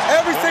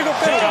 Every single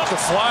penalty. Pick up the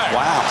flag.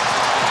 Wow.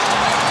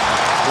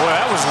 Boy,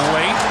 that was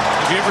late.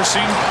 Have you ever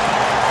seen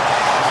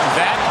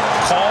that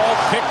call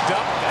picked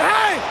up?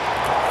 Hey!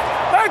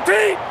 Hey,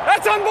 Pete!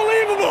 That's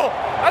unbelievable!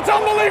 That's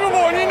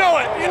unbelievable, and you know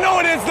it. You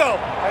know it is,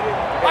 though.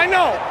 I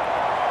know.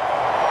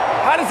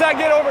 How does that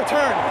get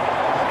overturned?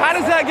 How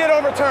does that get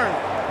overturned?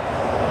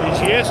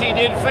 Yes, he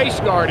did face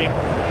guard him,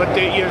 but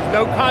there's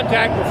no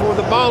contact before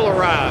the ball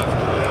arrived.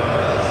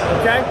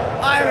 Okay?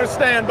 I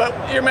understand, but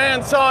your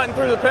man saw it and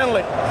threw the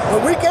penalty.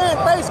 But we can't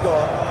face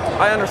guard.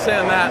 I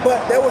understand that.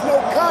 But there was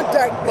no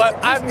contact. But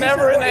I've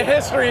never in the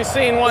history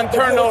seen one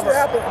turned over.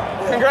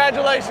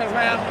 Congratulations,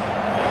 man.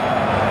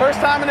 First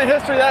time in the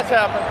history that's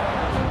happened.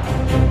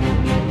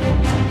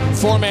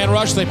 4-man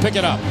rush, they pick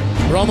it up.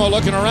 Romo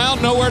looking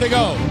around, nowhere to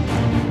go.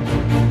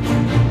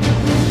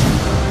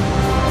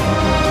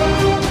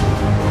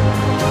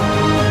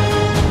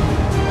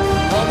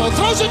 Romo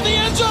throws it in the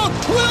end zone.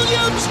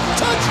 Williams,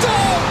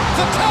 touchdown!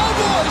 The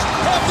Cowboys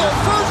have their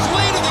first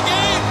lead of the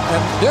game.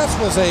 This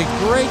was a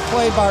great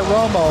play by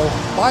Romo.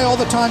 Buy all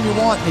the time you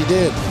want, and he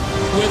did.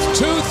 With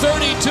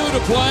 2:32 to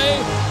play,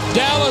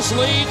 Dallas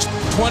leads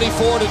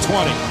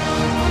 24-20.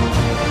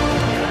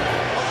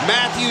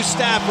 Matthew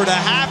Stafford, a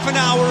half an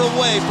hour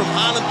away from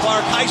Highland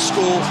Park High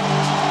School,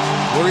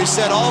 where he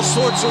set all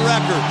sorts of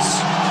records.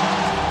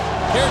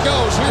 Here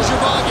goes. Here's your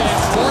ball game.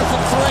 4th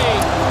and 3.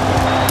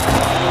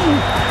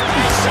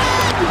 He's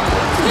sacked!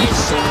 He's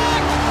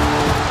sacked!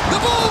 The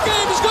ball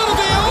game is going to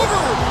be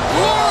over.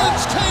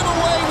 Lawrence came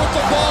away with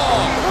the ball.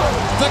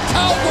 The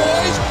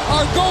Cowboys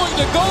are going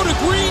to go to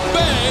Green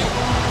Bay.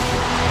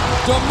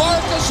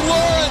 DeMarcus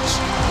Lawrence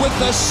with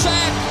the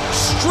sack,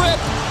 strip,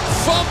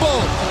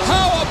 fumble.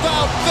 How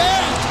about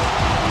that?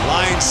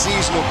 Lions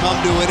season will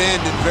come to an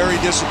end in very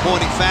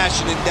disappointing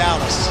fashion in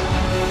Dallas.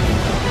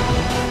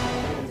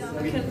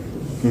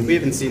 We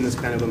haven't seen this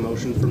kind of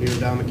emotion from you,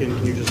 Dominican.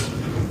 Can you just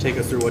take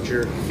us through what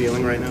you're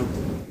feeling right now?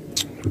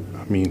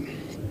 I mean,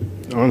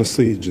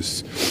 honestly,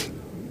 just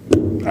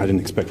I didn't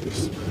expect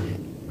this.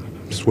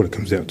 Just what it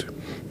comes down to. Do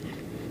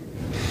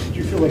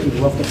you feel like you've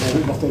left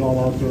it all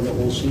out there the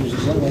whole season?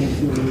 Is that why you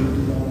feel you need to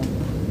do that?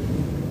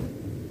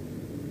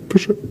 For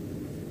sure.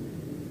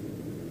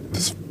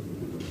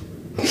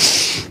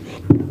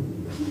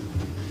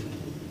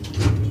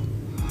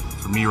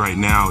 For me right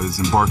now is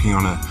embarking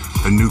on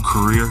a new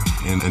career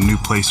and a new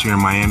place here in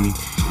Miami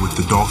with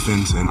the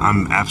Dolphins, and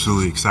I'm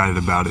absolutely excited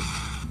about it.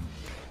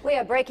 We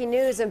have breaking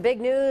news and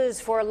big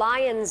news for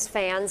Lions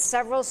fans.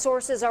 Several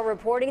sources are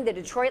reporting the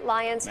Detroit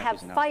Lions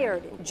have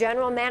fired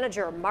General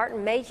Manager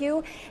Martin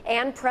Mayhew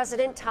and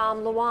President Tom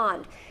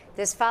Lawand.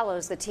 This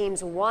follows the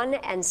team's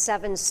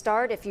 1-7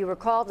 start. If you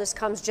recall, this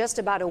comes just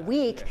about a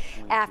week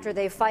after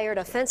they fired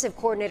offensive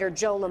coordinator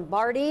Joe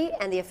Lombardi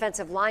and the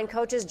offensive line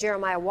coaches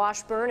Jeremiah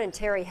Washburn and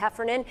Terry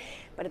Heffernan.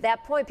 But at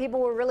that point, people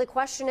were really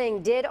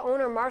questioning, did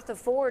owner Martha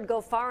Ford go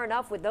far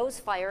enough with those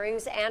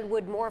firings, and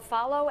would more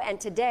follow? And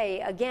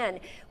today, again,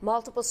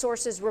 multiple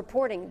sources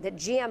reporting that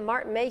GM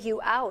Martin Mayhew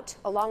out,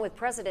 along with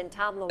President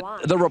Tom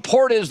Lawand. The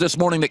report is this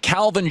morning that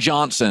Calvin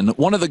Johnson,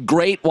 one of the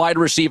great wide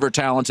receiver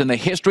talents in the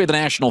history of the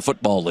National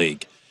Football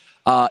League,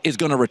 is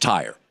going to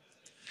retire.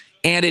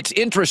 And it's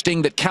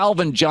interesting that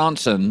Calvin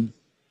Johnson,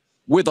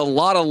 with a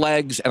lot of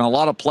legs and a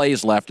lot of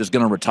plays left, is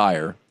going to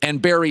retire. And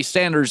Barry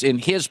Sanders, in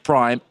his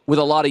prime, with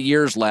a lot of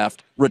years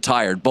left,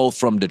 retired, both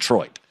from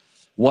Detroit.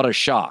 What a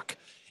shock.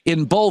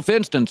 In both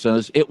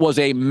instances, it was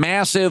a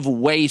massive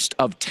waste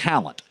of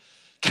talent.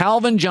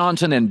 Calvin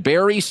Johnson and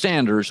Barry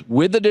Sanders,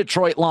 with the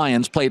Detroit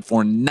Lions, played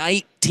for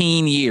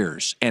 19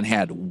 years and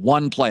had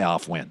one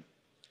playoff win.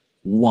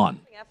 One.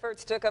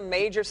 Efforts took a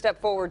major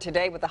step forward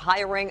today with the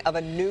hiring of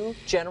a new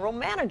general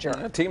manager.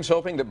 The team's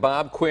hoping that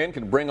Bob Quinn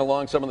can bring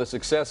along some of the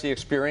success he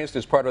experienced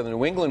as part of the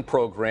New England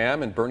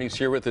program. And Bernie's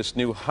here with this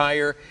new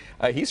hire.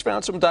 He's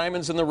found some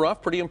diamonds in the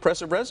rough. Pretty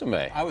impressive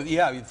resume.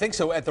 Yeah, you'd think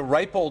so. At the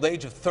ripe old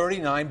age of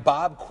 39,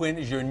 Bob Quinn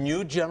is your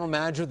new general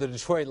manager of the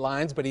Detroit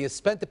Lions, but he has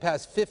spent the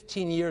past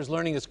 15 years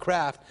learning his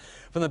craft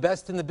from the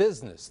best in the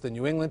business, the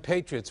New England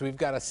Patriots. We've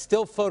got a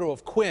still photo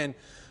of Quinn,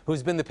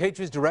 who's been the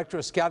Patriots director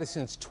of scouting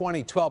since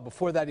 2012.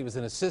 Before that, he was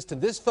an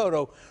assistant. This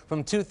photo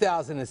from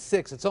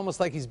 2006, it's almost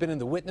like he's been in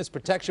the witness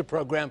protection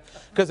program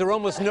because there are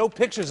almost no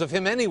pictures of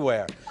him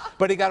anywhere.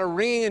 But he got a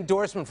ringing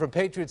endorsement from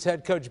Patriots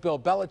head coach Bill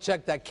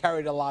Belichick. That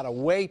carried a lot of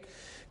weight.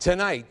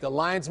 Tonight, the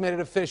Lions made it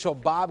official.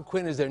 Bob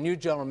Quinn is their new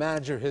general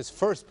manager. His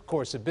first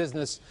course of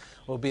business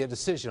will be a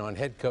decision on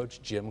head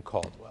coach Jim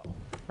Caldwell.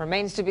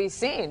 Remains to be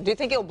seen. Do you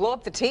think he'll blow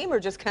up the team or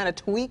just kind of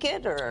tweak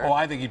it? Or? Oh,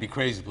 I think he'd be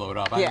crazy to blow it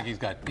up. I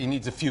think he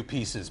needs a few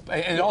pieces.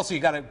 And also, you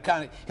got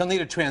to he'll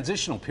need a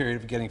transitional period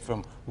of getting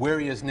from where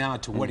he is now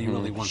to what he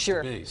really wants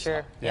to be.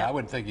 So, yeah, I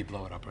wouldn't think he'd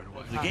blow it up right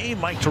away. The game,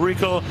 Mike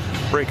Tirico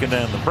breaking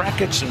down the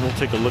brackets, and we'll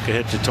take a look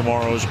ahead to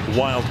tomorrow's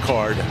wild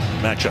card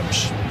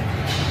matchups.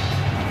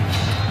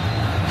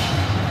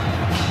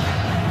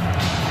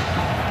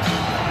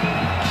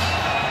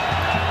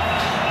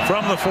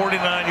 From the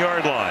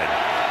 49-yard line.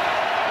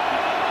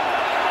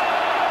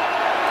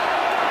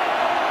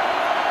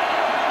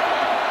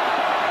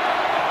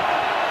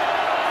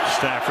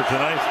 Stafford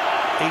tonight,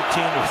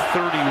 18 of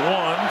 31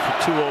 for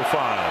 205.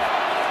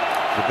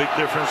 The big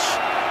difference,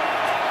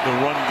 the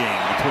run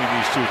game between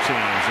these two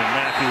teams. And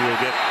Matthew will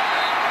get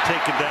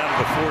taken down to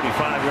the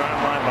 45-yard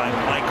line by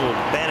Michael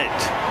Bennett.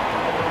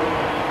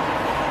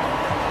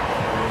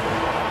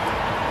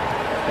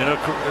 You know,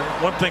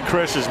 one thing,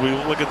 Chris, as we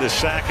look at this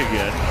sack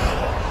again.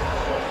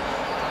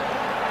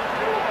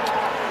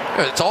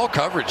 It's all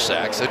coverage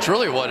sacks. It's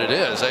really what it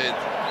is.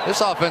 This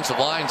offensive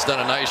line's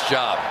done a nice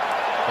job.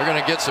 They're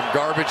going to get some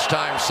garbage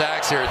time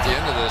sacks here at the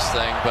end of this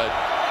thing, but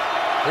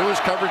there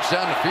was coverage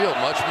down the field,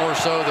 much more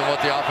so than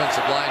what the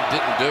offensive line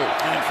didn't do.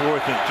 And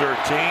 4th and 13,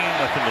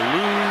 nothing to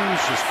lose,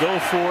 just go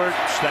for it.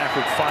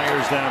 Stafford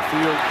fires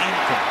downfield,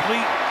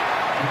 incomplete.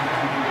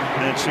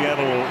 And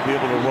Seattle will be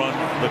able to run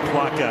the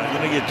clock out.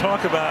 You know, you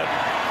talk about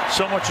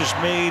so much is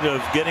made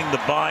of getting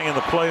the bye in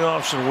the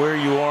playoffs and where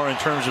you are in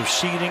terms of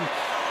seeding.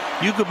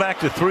 You go back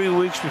to 3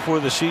 weeks before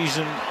the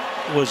season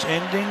was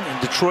ending, and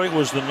Detroit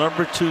was the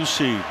 #2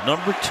 seed.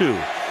 #2.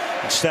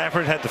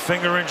 Stafford had the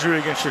finger injury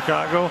against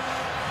Chicago.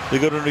 They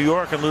go to New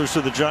York and lose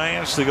to the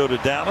Giants. They go to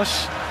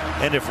Dallas.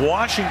 And if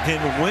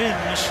Washington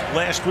wins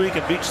last week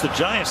and beats the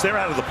Giants, they're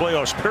out of the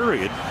playoffs,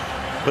 period.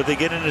 But they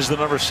get in as the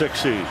number 6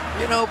 seed.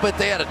 You know, but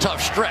they had a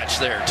tough stretch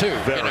there, too.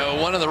 Very. You know,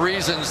 one of the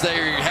reasons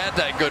they had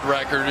that good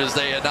record is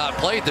they had not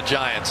played the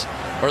Giants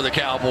or the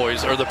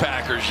Cowboys or the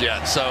Packers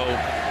yet. So,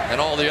 and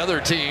all the other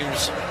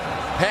teams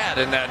had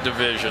in that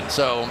division.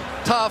 So,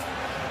 tough.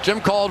 Jim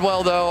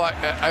Caldwell, though,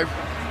 I'm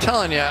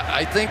telling you,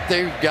 I think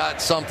they've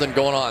got something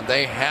going on.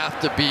 They have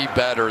to be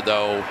better,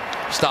 though,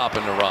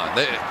 stopping the run.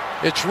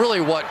 It's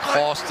really what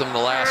cost them the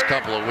last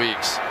couple of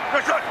weeks.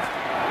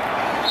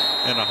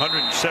 And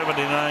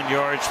 179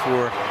 yards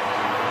for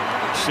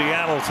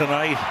Seattle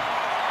tonight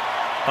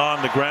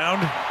on the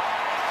ground.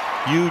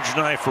 Huge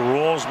night for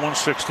Rawls,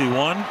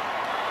 161.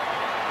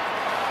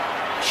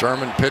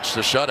 Sherman pitched a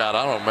shutout.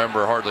 I don't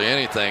remember hardly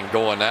anything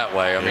going that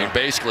way. I mean,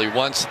 basically,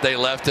 once they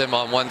left him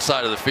on one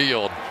side of the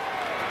field,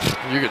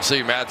 you could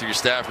see Matthew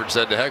Stafford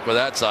said, to heck with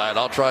that side,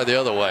 I'll try the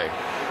other way.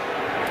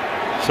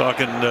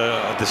 Talking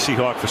at the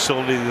Seahawk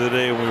facility the other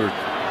day when we were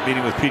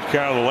meeting with Pete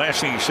Carroll, the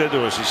last thing he said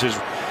to us, he says,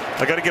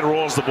 I got to get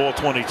Rawls the ball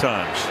 20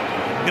 times.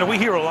 You know, we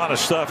hear a lot of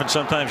stuff, and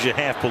sometimes you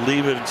half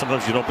believe it, and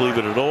sometimes you don't believe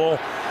it at all.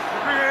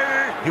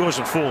 He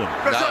wasn't fooling.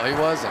 No, he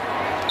wasn't.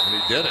 And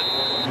he did it.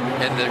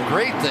 And the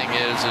great thing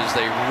is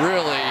they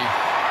really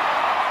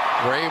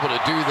were able to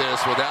do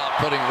this without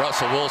putting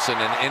Russell Wilson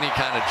in any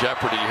kind of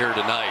jeopardy here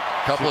tonight.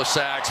 A couple of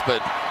sacks,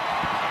 but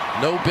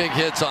no big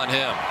hits on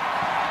him.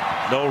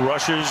 No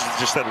rushes,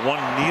 just that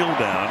one kneel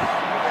down.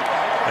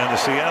 And the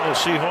Seattle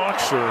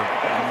Seahawks are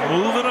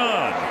moving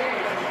on.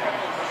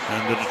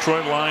 And the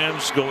Detroit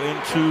Lions go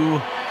into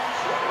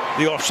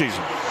the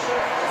offseason.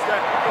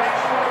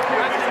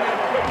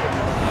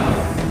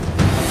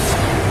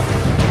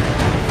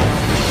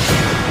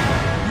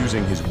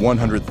 Using his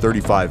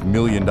 $135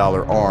 million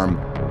arm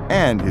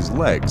and his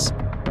legs,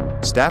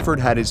 Stafford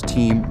had his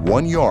team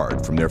 1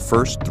 yard from their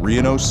first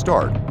 3-0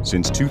 start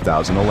since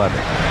 2011.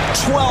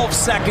 12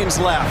 seconds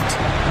left.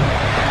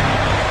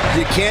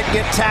 You can't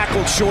get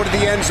tackled short of the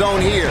end zone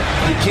here.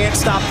 You can't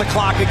stop the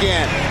clock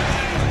again.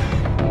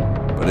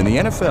 But in the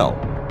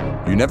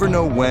NFL, you never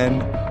know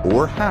when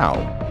or how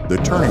the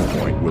turning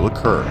point will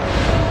occur.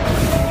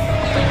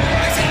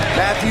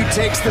 Matthew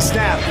takes the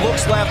snap,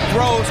 looks left,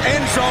 throws,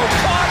 end zone,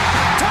 caught,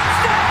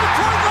 touchdown,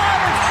 Detroit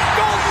Lions,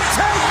 Golden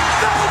Tate,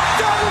 they've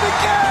done it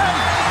again,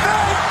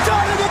 they've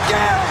done it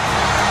again.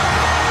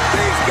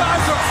 These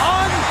guys are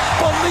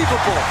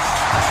unbelievable.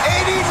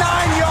 89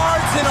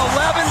 yards in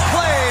 11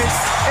 plays,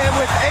 and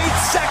with 8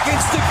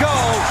 seconds to go,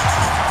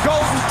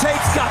 Golden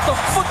Tate's got the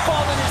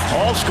football in his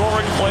hand. All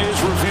scoring plays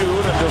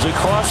reviewed, and does he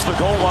cross the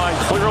goal line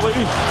clearly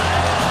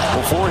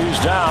before he's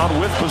down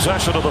with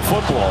possession of the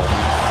football?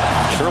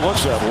 Sure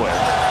looks that way.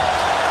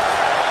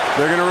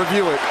 They're going to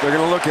review it. They're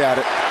going to look at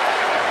it.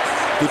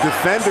 The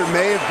defender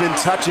may have been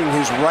touching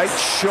his right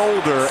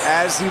shoulder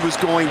as he was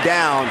going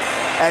down.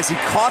 As he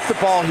caught the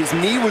ball, his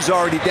knee was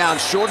already down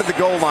short of the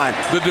goal line.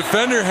 The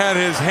defender had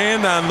his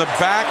hand on the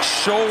back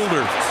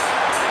shoulder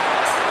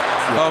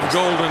of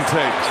Golden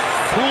Tate.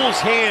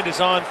 Poole's hand is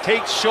on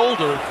Tate's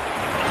shoulder.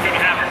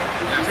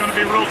 It's going to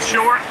be real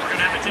short. We're going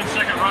to have a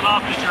 10-second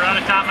runoff as you're out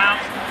of timeouts.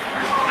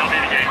 That'll be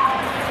the game.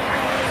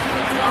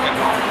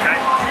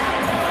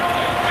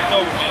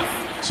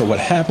 So what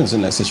happens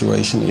in that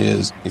situation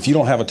is if you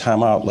don't have a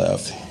timeout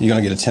left, you're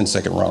going to get a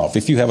 10-second runoff.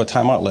 If you have a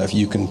timeout left,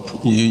 you can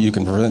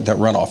prevent that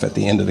runoff at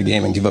the end of the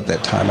game and give up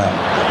that timeout.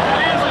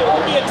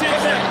 It'll be a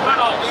 10-second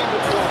runoff.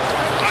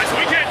 All right, so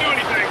we can't do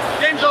anything.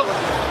 Game's over.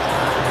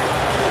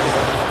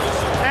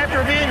 After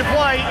reviewing the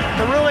play,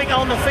 the ruling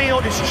on the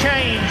field has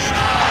changed.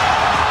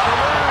 The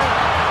ruling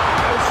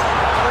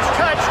was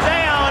touched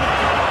down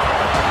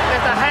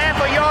at the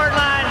half-a-yard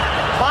line.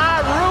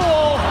 By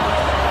rule,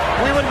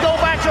 we would go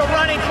back to a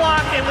running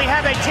clock and we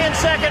have a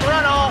 10-second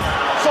runoff.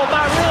 So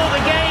by rule,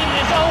 the game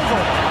is over.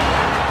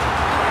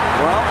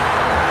 Well,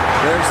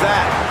 there's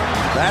that.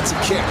 That's a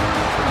kick.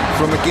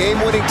 From a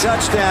game-winning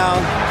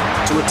touchdown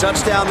to a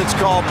touchdown that's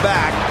called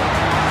back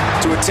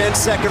to a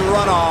 10-second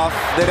runoff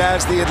that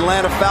has the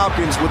Atlanta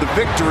Falcons with a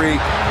victory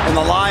and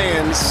the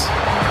Lions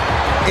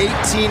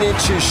 18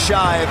 inches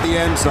shy of the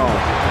end zone.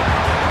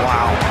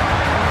 Wow.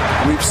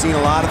 We've seen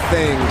a lot of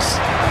things.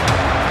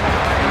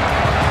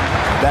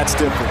 That's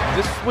different.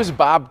 This was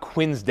Bob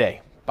Quinn's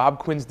day. Bob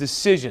Quinn's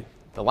decision.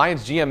 The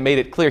Lions GM made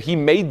it clear he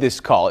made this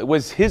call. It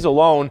was his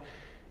alone,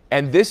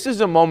 and this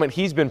is a moment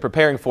he's been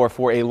preparing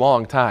for a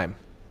long time.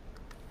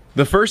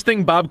 The first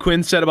thing Bob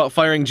Quinn said about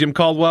firing Jim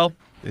Caldwell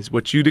is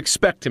what you'd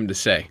expect him to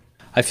say.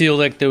 I feel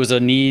like there was a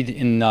need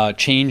in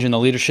change in the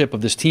leadership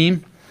of this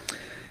team,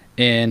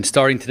 and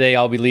starting today,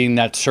 I'll be leading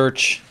that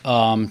search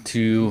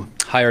to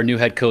hire a new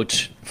head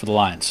coach for the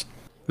Lions.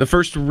 The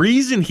first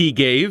reason he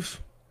gave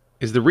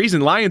is the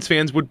reason Lions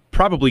fans would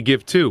probably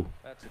give too.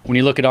 When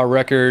you look at our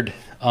record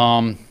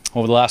over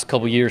the last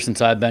couple of years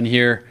since I've been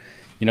here,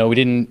 you know, we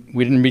didn't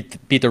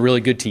beat the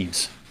really good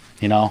teams.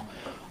 You know,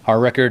 our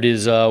record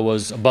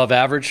was above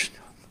average.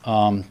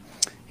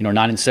 You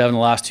 9-7 the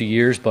last 2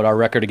 years, but our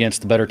record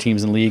against the better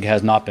teams in the league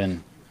has not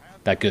been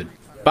that good.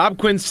 Bob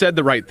Quinn said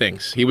the right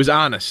things. He was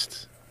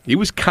honest. He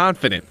was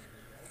confident.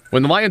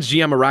 When the Lions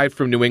GM arrived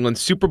from New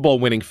England's Super Bowl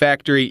winning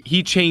factory,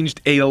 he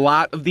changed a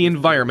lot of the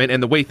environment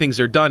and the way things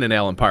are done in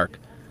Allen Park.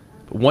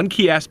 But one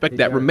key aspect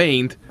that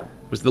remained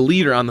was the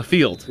leader on the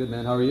field. Good,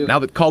 man. How are you? Now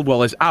that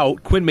Caldwell is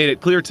out, Quinn made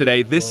it clear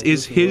today this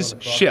is his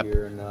ship.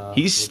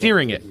 He's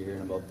steering it.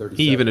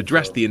 He even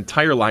addressed the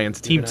entire Lions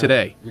team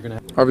today.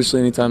 Obviously,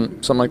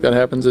 anytime something like that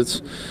happens,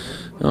 it's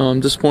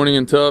disappointing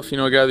and tough.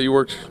 A guy that you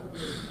worked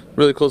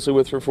really closely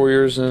with for 4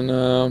 years, and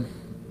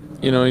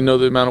you know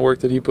the amount of work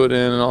that he put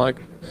in and all that,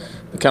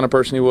 the kind of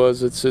person he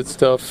was. It's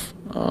tough,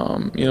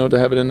 to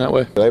have it in that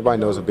way.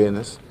 Everybody knows the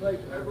business,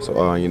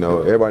 so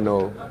everybody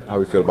know how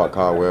we feel about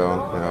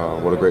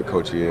Caldwell. What a great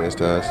coach he is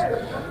to us,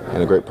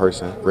 and a great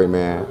person, great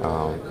man.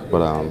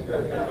 But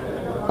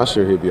I'm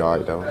sure he'll be all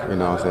right, though. You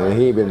know what I'm saying?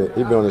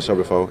 He's been on the show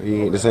before.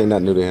 This ain't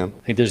nothing new to him.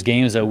 I think there's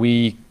games that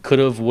we could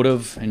have, would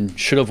have, and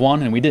should have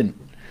won, and we didn't.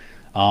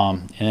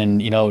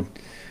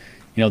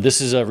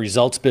 This is a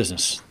results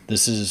business.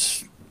 This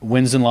is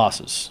wins and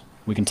losses.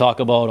 We can talk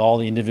about all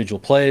the individual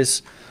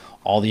plays,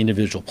 all the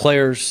individual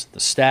players, the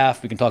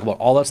staff. We can talk about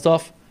all that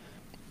stuff.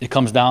 It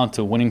comes down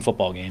to winning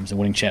football games and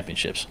winning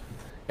championships.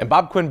 And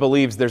Bob Quinn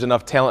believes there's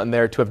enough talent in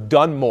there to have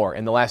done more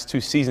in the last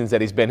 2 seasons that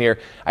he's been here.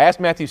 I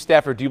asked Matthew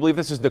Stafford, do you believe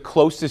this is the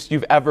closest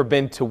you've ever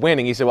been to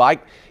winning? He said, well, I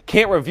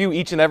can't review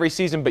each and every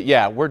season, but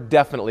yeah, we're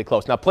definitely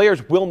close. Now,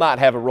 players will not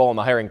have a role in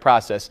the hiring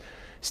process.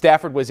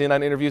 Stafford was in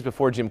on interviews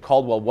before Jim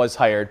Caldwell was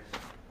hired.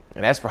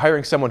 And as for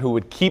hiring someone who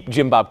would keep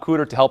Jim Bob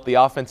Cooter to help the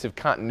offensive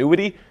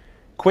continuity,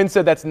 Quinn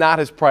said that's not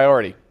his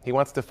priority. He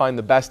wants to find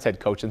the best head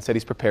coach and said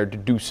he's prepared to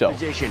do so.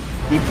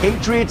 The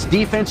Patriots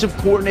defensive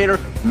coordinator,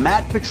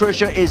 Matt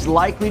Patricia, is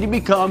likely to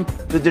become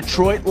the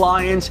Detroit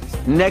Lions'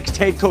 next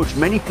head coach.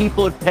 Many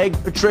people have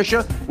pegged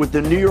Patricia with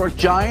the New York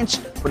Giants,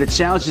 but it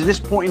sounds at this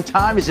point in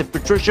time as if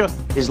Patricia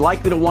is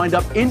likely to wind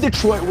up in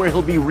Detroit, where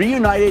he'll be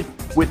reunited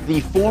with the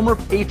former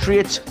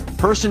Patriots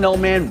personnel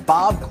man,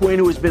 Bob Quinn,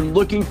 who has been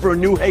looking for a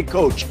new head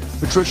coach.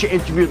 Patricia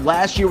interviewed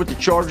last year with the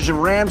Chargers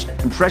and Rams,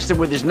 impressed them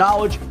with his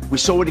knowledge. We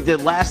saw what he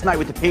did last night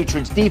with the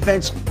Patriots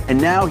defense,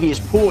 and now he is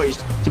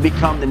poised to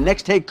become the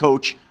next head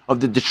coach of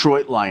the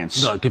Detroit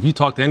Lions. Look, if you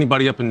talk to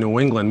anybody up in New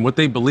England, what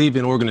they believe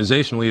in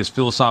organizationally is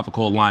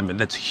philosophical alignment.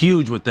 That's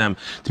huge with them,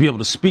 to be able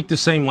to speak the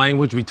same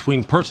language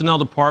between personnel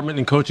department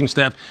and coaching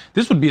staff.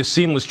 This would be a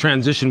seamless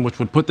transition, which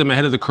would put them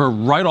ahead of the curve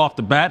right off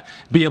the bat,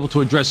 be able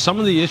to address some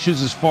of the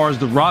issues as far as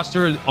the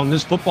roster on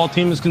this football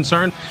team is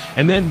concerned.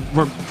 And then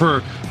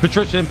for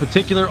Patricia in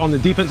particular, on the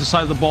defensive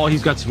side of the ball,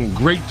 he's got some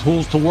great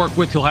tools to work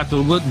with. He'll have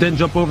to then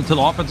jump over to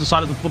the offensive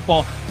side of the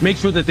football, make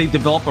sure that they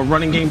develop a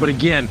running game. But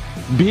again,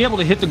 be able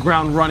to hit the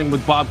ground running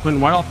with Bob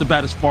Quinn right off the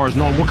bat as far as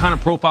knowing what kind of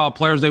profile of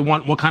players they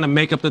want, what kind of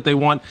makeup that they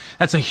want.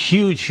 That's a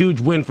huge, huge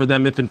win for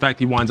them if, in fact,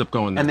 he winds up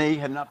going there. And they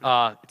have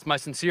not. It's my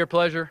sincere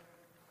pleasure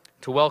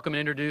to welcome and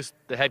introduce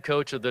the head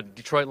coach of the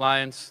Detroit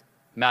Lions,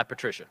 Matt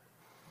Patricia.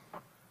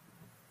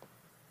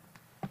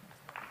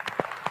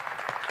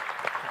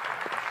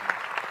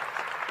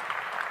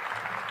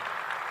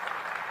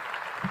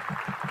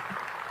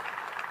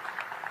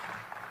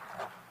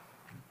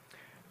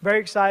 Very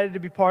excited to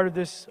be part of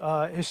this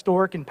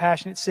historic and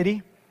passionate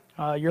city.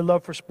 Your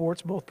love for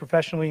sports, both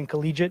professionally and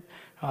collegiate,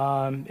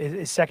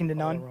 is second to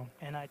none.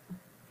 And I'm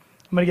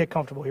going to get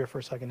comfortable here for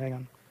a second. Hang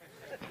on.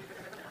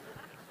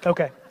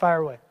 Okay, fire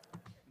away.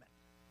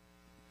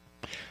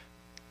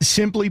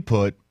 Simply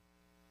put,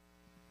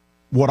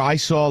 what I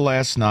saw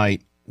last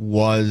night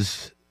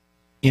was,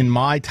 in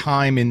my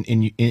time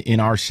in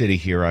our city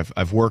here,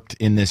 I've worked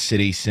in this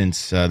city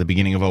since the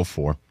beginning of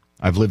 2004.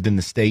 I've lived in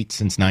the state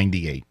since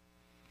 98.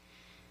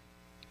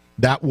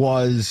 That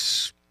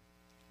was,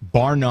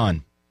 bar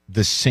none,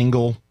 the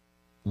single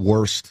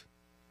worst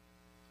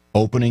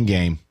opening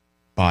game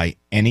by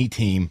any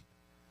team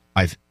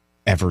I've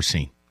ever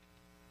seen.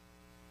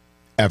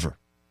 Ever.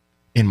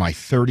 In my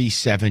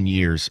 37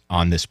 years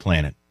on this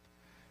planet.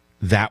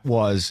 That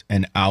was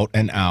an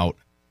out-and-out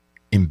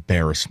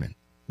embarrassment.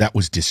 That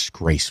was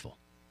disgraceful.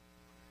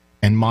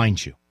 And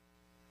mind you,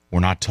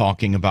 we're not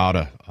talking about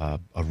a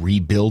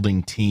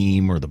rebuilding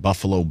team or the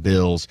Buffalo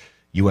Bills.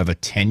 You have a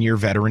 10-year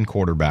veteran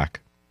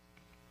quarterback.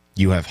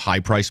 You have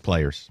high-priced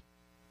players.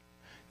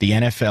 The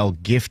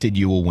NFL gifted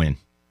you a win,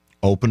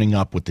 opening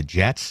up with the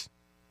Jets,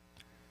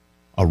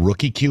 a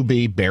rookie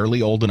QB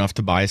barely old enough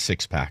to buy a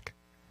six-pack,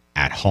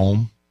 at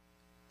home,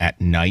 at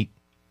night.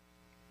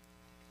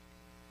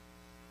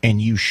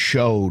 And you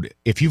showed,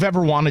 if you've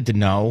ever wanted to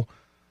know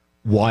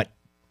what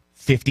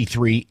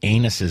 53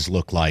 anuses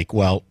look like,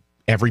 well,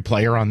 every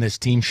player on this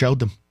team showed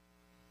them.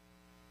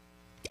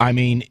 I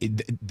mean,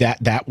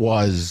 that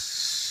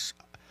was,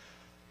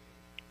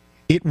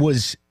 it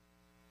was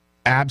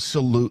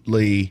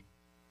absolutely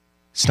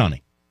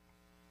stunning.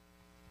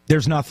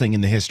 There's nothing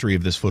in the history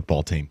of this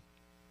football team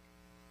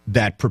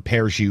that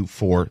prepares you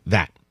for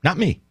that. Not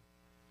me.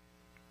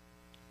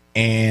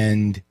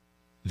 And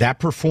that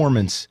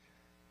performance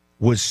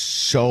was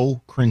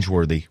so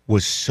cringeworthy,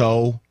 was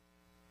so,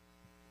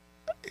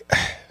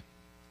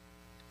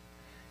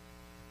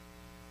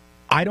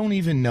 I don't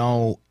even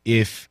know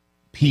if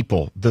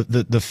people,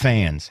 the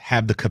fans,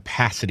 have the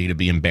capacity to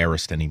be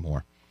embarrassed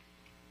anymore.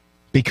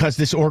 Because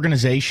this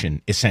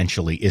organization,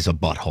 essentially, is a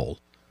butthole.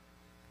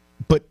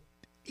 But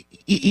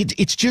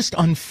it's just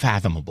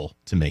unfathomable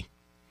to me.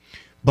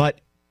 But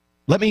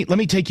let me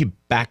take you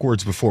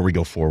backwards before we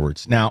go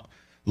forwards. Now,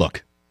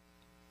 look,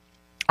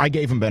 I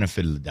gave him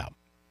benefit of the doubt.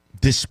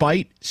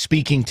 Despite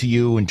speaking to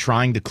you and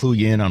trying to clue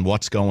you in on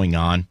what's going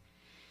on,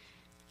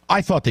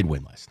 I thought they'd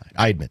win last night.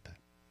 I admit that.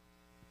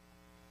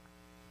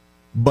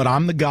 But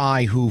I'm the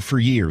guy who, for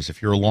years,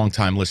 if you're a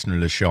longtime listener to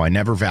the show, I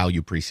never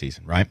value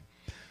preseason, right?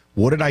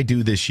 What did I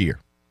do this year?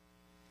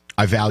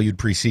 I valued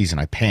preseason.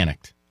 I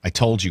panicked. I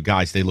told you,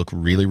 guys, they look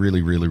really,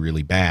 really, really,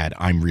 really bad.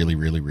 I'm really,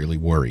 really, really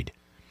worried.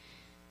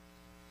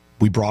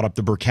 We brought up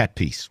the Burkett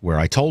piece where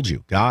I told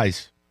you,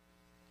 guys,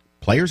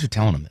 players are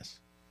telling them this,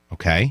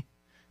 okay?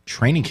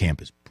 Training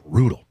camp is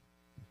brutal.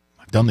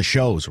 I've done the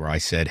shows where I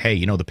said, hey,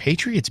 you know, the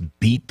Patriots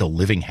beat the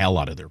living hell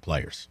out of their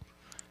players.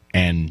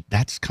 And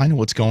that's kind of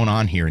what's going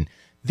on here. And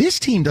this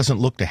team doesn't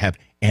look to have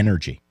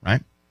energy,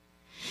 right?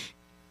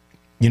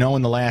 You know,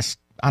 in the last,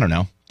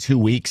 2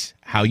 weeks,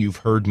 how you've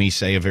heard me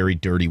say a very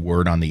dirty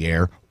word on the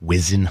air,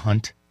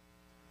 Wisenhunt.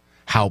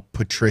 How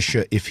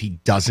Patricia, if he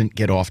doesn't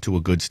get off to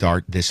a good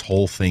start, this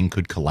whole thing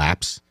could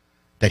collapse.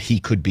 That he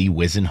could be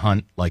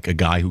Wisenhunt, like a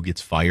guy who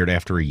gets fired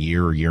after a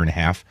year or year and a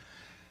half.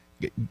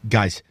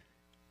 Guys,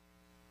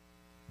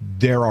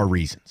 there are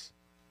reasons.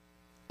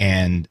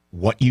 And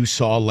what you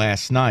saw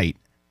last night,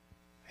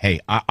 hey,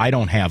 I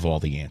don't have all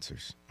the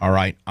answers, all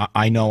right?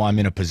 I know I'm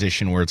in a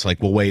position where it's like,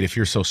 well, wait, if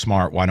you're so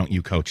smart, why don't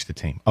you coach the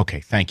team?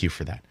 Okay, thank you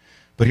for that.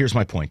 But here's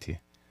my point to you.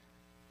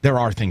 There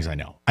are things I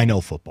know. I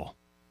know football.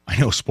 I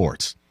know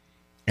sports.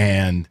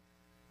 And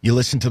you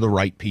listen to the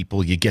right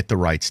people, you get the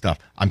right stuff.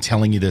 I'm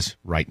telling you this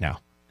right now.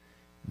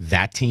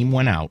 That team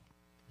went out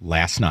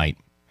last night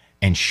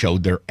and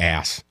showed their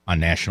ass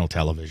on national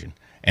television.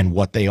 And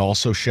what they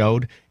also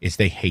showed is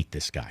they hate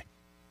this guy,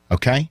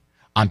 okay?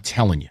 I'm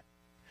telling you.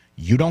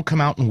 You don't come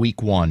out in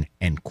week one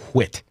and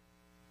quit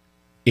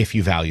if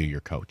you value your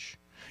coach.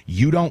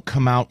 You don't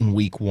come out in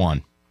week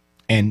one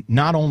and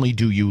not only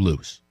do you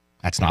lose,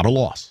 that's not a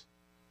loss.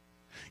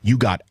 You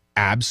got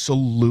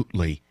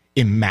absolutely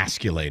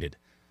emasculated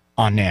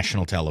on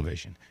national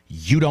television.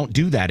 You don't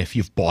do that if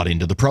you've bought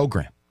into the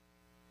program.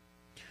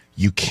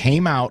 You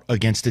came out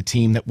against a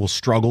team that will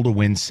struggle to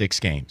win 6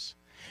 games,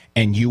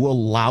 and you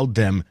allowed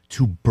them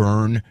to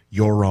burn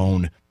your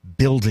own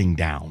building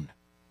down.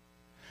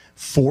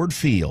 Ford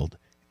Field,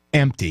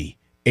 empty,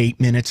 8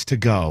 minutes to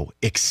go,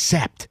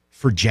 except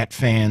for Jet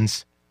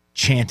fans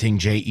chanting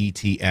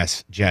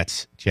Jets,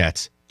 Jets,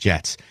 Jets,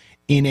 Jets.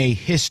 In a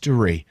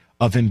history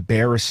of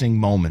embarrassing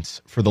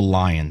moments for the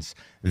Lions,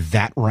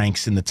 that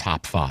ranks in the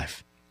top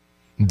 5.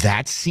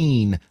 That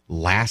scene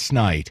last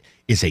night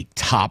is a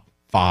top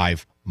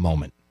 5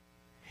 moment.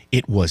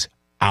 It was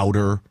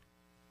outer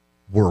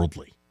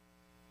worldly.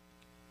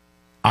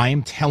 I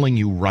am telling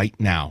you right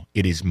now,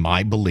 it is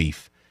my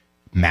belief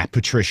Matt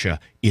Patricia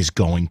is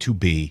going to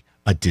be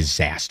a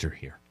disaster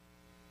here.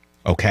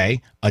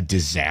 Okay? A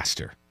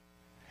disaster.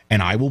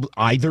 And I will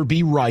either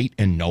be right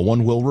and no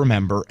one will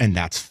remember, and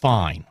that's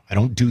fine. I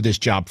don't do this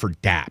job for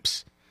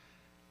daps.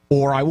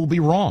 Or I will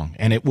be wrong,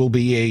 and it will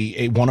be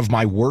a one of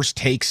my worst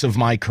takes of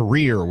my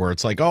career where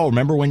it's like, oh,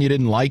 remember when you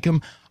didn't like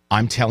him?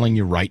 I'm telling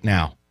you right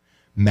now,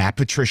 Matt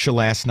Patricia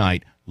last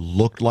night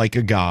looked like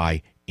a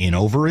guy in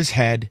over his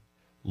head,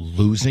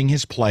 losing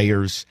his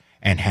players,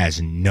 and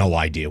has no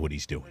idea what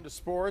he's doing. Into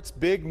sports,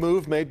 big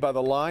move made by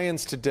the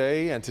Lions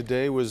today, and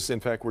today was, in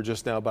fact, we're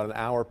just now about an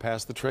hour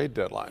past the trade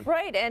deadline.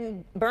 Right,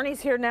 and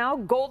Bernie's here now.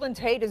 Golden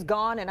Tate is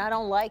gone, and I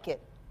don't like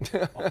it.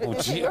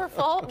 Is it your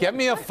fault? Get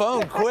me a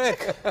phone,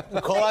 quick.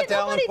 Call out to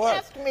Alan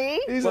Park.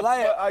 Me.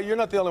 You're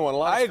not the only one. A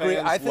lot of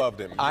fans loved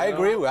him. I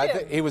agree.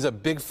 He was a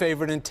big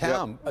favorite in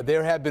town. Yep.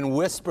 There have been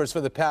whispers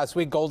for the past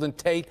week. Golden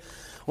Tate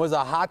was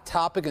a hot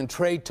topic in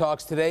trade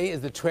talks. Today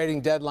is the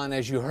trading deadline,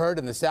 as you heard,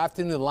 and this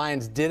afternoon the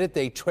Lions did it.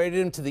 They traded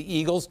him to the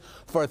Eagles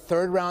for a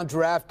third-round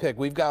draft pick.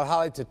 We've got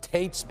highlights of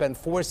Tate, spent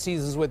 4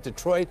 seasons with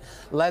Detroit,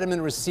 led him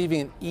in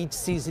receiving in each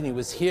season he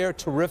was here.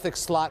 Terrific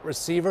slot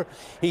receiver.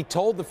 He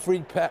told the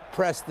Free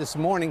Press this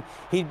morning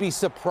he'd be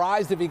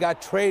surprised if he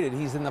got traded.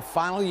 He's in the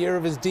final year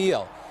of his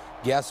deal.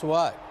 Guess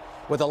what?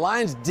 What the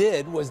Lions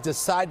did was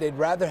decide they'd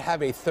rather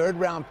have a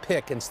third-round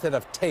pick instead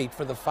of Tate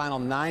for the final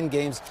 9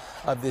 games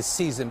of this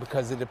season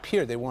because it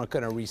appeared they weren't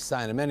going to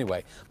re-sign him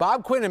anyway.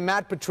 Bob Quinn and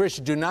Matt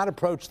Patricia do not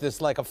approach this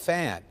like a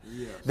fan.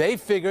 Yes. They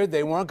figured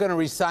they weren't going to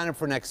re-sign him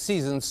for next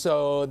season,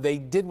 so they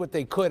did what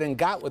they could and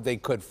got what they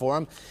could for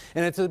him.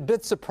 And it's a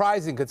bit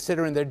surprising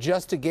considering they're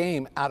just a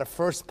game out of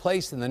first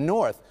place in the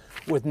North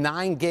with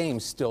 9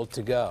 games still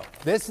to go.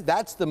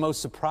 That's the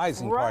most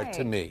surprising part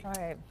to me.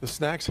 Right. The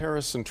Snacks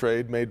Harrison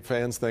trade made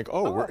fans think,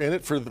 we're in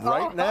it for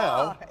right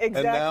now. Exactly.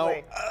 And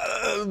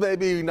now,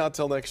 maybe not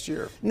till next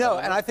year. No,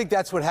 and I think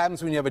that's what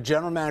happens when you have a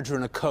general manager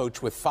and a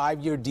coach with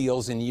 5-year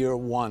deals in year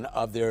 1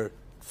 of their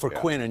For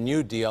Quinn, a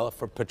new deal.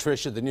 For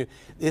Patricia, the new.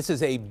 This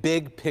is a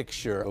big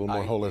picture. A little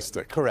more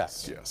holistic.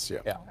 Correct. Yes,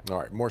 yeah. All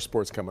right, more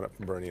sports coming up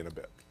from Bernie in a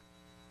bit.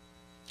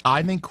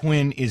 I think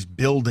Quinn is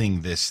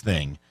building this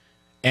thing,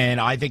 and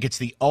I think it's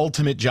the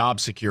ultimate job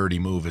security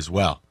move as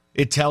well.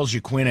 It tells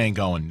you Quinn ain't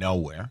going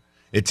nowhere.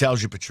 It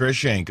tells you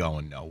Patricia ain't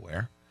going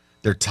nowhere.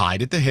 They're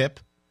tied at the hip.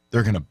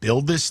 They're going to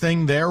build this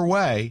thing their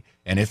way,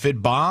 and if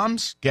it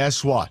bombs,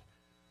 guess what?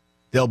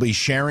 They'll be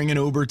sharing an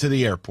Uber to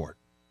the airport.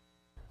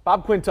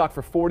 Bob Quinn talked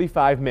for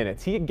 45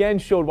 minutes. He again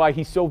showed why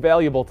he's so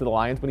valuable to the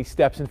Lions when he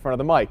steps in front of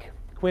the mic.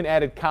 Quinn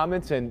added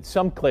comments and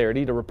some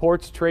clarity to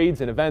reports,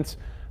 trades, and events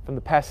from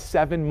the past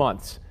 7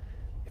 months.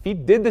 If he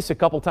did this a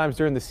couple times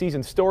during the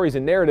season, stories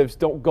and narratives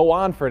don't go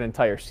on for an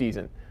entire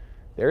season.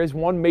 There is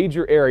one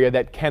major area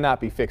that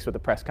cannot be fixed with a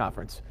press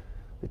conference: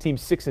 the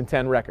team's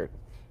 6-10 record.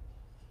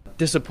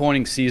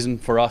 Disappointing season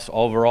for us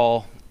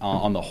overall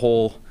on the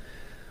whole.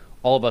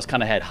 All of us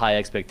kind of had high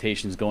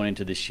expectations going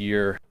into this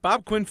year.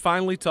 Bob Quinn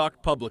finally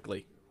talked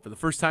publicly for the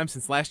first time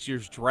since last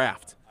year's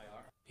draft.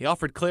 He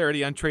offered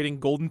clarity on trading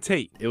Golden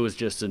Tate. It was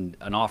just an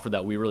offer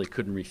that we really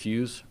couldn't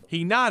refuse.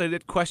 He nodded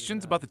at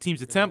questions about the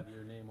team's attempt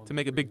to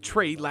make a big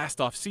trade last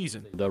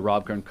offseason. The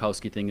Rob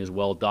Gronkowski thing is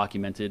well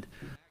documented.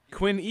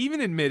 Quinn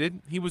even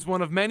admitted he was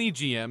one of many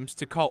GMs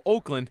to call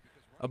Oakland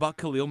about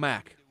Khalil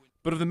Mack.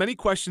 But of the many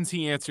questions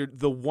he answered,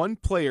 the one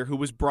player who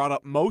was brought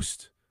up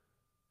most,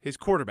 his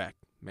quarterback,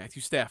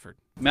 Matthew Stafford.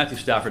 Matthew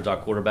Stafford's our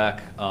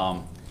quarterback.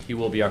 He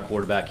will be our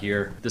quarterback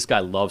here. This guy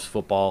loves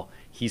football.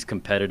 He's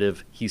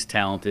competitive. He's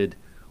talented.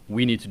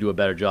 We need to do a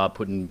better job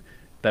putting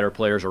better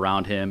players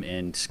around him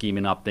and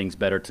scheming up things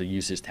better to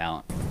use his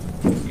talent.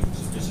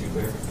 Just to be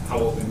clear, how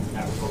open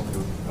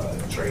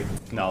to trade?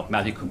 No,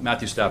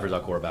 Matthew Stafford's our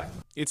quarterback.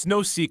 It's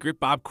no secret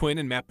Bob Quinn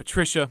and Matt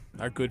Patricia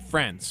are good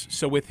friends.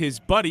 So with his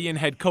buddy and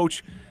head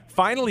coach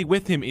finally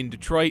with him in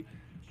Detroit,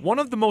 one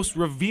of the most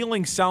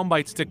revealing sound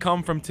bites to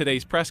come from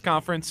today's press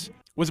conference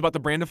was about the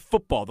brand of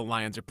football the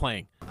Lions are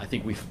playing. I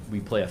think we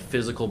play a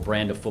physical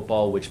brand of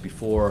football, which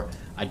before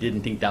I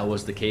didn't think that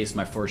was the case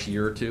my first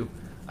year or two.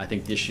 I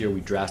think this year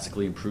we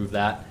drastically improved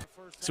that.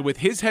 So with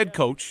his head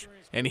coach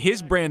and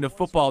his brand of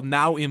football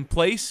now in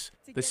place,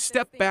 the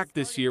step back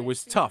this year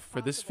was tough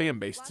for this fan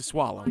base to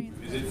swallow.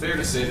 Is it fair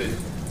to say that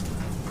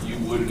you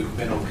wouldn't have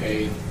been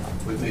okay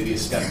with maybe a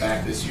step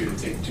back this year to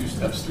take 2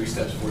 steps, 3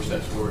 steps, 4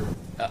 steps forward?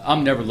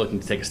 I'm never looking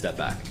to take a step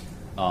back.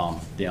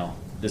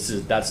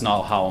 That's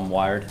not how I'm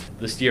wired.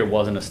 This year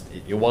was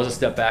a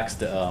step back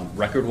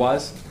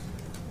record-wise,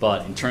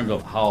 but in terms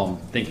of how I'm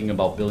thinking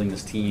about building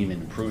this team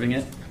and improving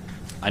it,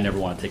 I never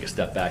want to take a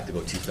step back to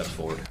go 2 steps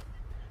forward.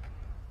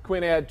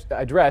 Quinn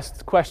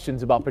addressed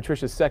questions about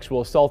Patricia's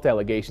sexual assault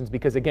allegations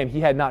because, again, he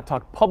had not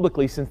talked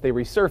publicly since they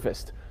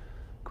resurfaced.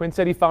 Quinn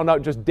said he found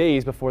out just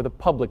days before the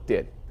public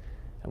did.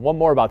 And one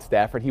more about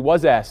Stafford. He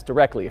was asked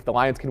directly if the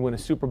Lions can win a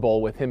Super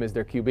Bowl with him as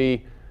their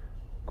QB.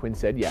 Quinn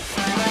said yes.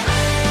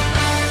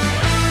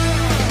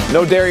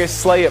 No Darius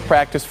Slay at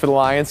practice for the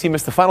Lions. He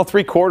missed the final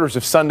 3 quarters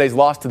of Sunday's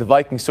loss to the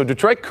Vikings, so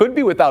Detroit could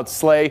be without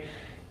Slay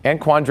and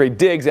Quandre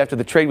Diggs after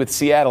the trade with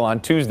Seattle on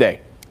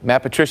Tuesday.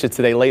 Matt Patricia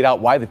today laid out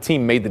why the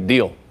team made the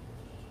deal.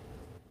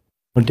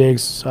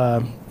 Diggs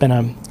been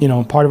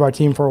a part of our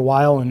team for a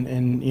while,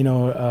 and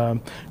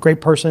great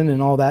person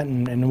and all that,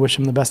 and wish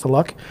him the best of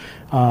luck.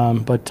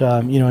 But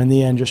in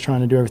the end, just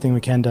trying to do everything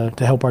we can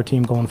to help our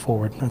team going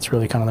forward. That's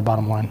really kind of the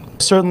bottom line.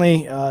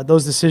 Certainly,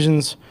 those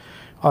decisions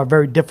are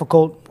very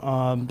difficult.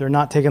 They're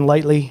not taken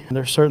lightly.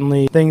 There's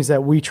certainly things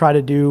that we try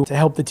to do to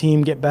help the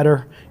team get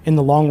better in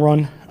the long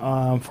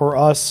run for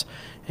us.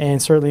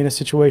 And certainly in a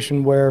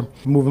situation where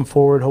moving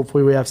forward,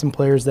 hopefully we have some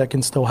players that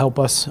can still help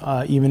us,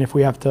 even if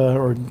we have to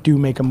or do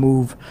make a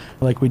move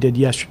like we did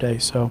yesterday.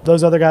 So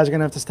those other guys are going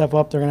to have to step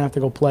up. They're going to have to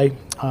go play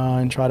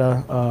and try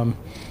to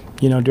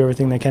do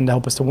everything they can to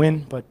help us to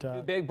win.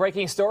 But big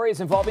breaking stories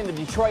involving the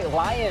Detroit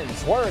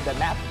Lions. Word that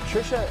Matt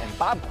Patricia and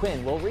Bob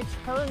Quinn will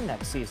return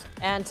next season.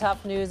 And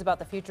tough news about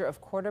the future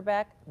of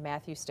quarterback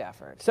Matthew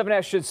Stafford. 7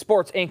 Action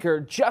Sports anchor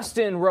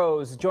Justin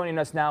Rose joining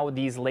us now with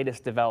these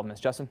latest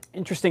developments. Justin?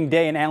 Interesting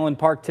day in Allen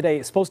Park today.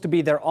 It's supposed to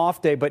be their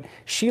off day, but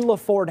Sheila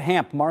Ford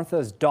Hamp,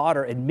 Martha's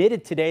daughter,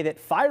 admitted today that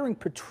firing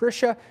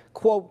Patricia,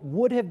 quote,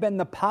 would have been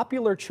the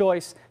popular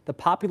choice, the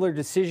popular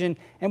decision,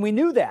 and we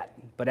knew that.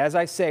 But as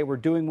I say, we're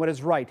doing what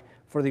is right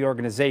for the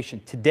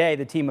organization. Today,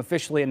 the team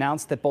officially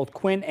announced that both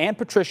Quinn and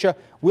Patricia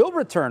will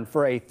return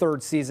for a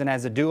 3rd season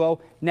as a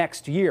duo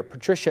next year.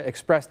 Patricia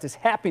expressed his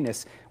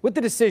happiness with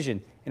the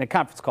decision in a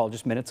conference call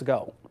just minutes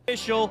ago.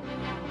 Official.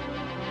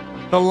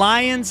 The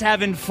Lions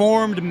have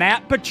informed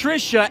Matt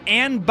Patricia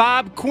and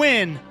Bob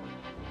Quinn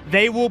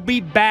they will be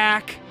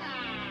back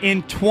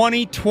in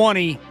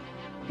 2020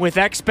 with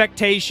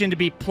expectation to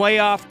be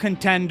playoff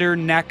contender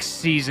next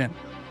season.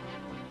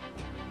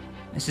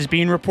 This is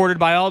being reported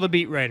by all the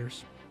beat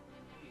writers.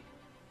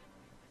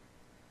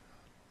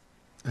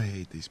 I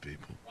hate these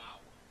people.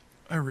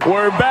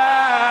 We're back!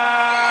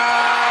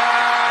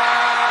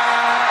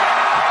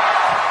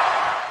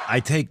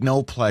 I take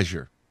no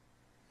pleasure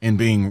in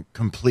being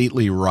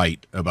completely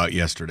right about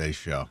yesterday's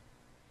show.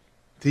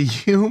 Do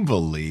you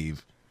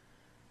believe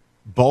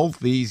Both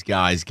these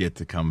guys get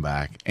to come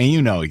back, and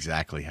you know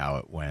exactly how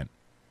it went.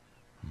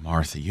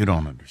 Martha, you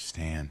don't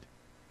understand.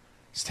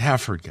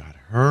 Stafford got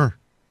hurt.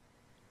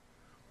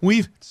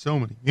 We've had so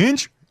many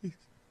injuries.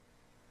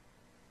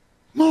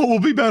 Mo will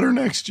be better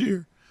next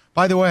year.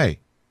 By the way,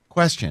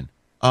 question.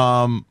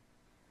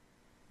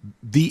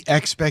 The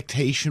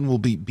expectation will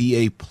be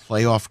a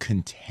playoff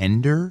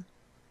contender?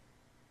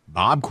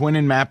 Bob Quinn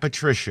and Matt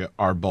Patricia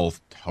are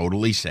both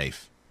totally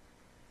safe.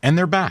 And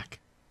they're back.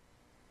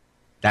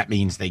 That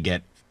means they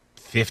get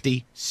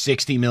 50,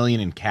 60 million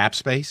in cap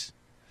space.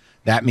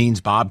 That means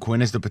Bob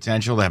Quinn has the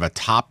potential to have a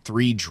top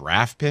 3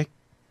 draft pick.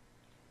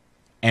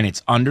 And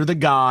it's under the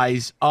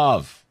guise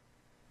of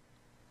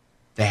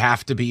they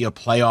have to be a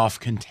playoff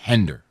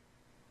contender.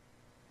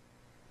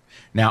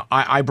 Now,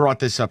 I brought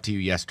this up to you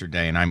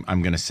yesterday, and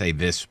I'm going to say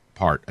this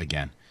part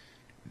again.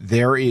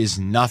 There is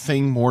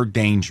nothing more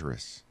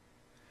dangerous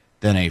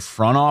than a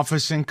front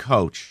office and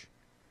coach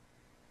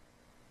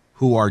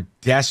who are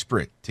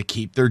desperate to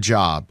keep their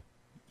job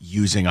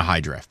using a high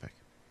draft pick.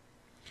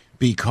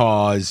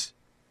 Because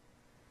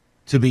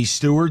to be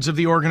stewards of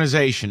the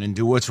organization and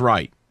do what's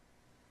right,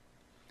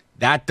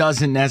 that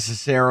doesn't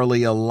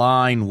necessarily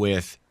align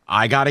with,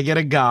 I got to get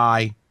a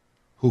guy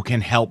who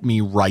can help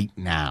me right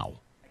now.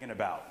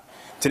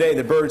 Today,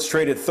 the Birds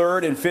traded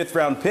 3rd and 5th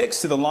round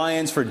picks to the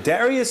Lions for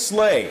Darius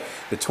Slay.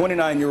 The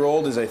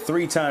 29-year-old is a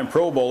 3-time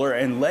Pro Bowler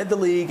and led the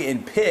league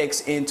in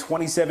picks in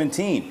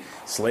 2017.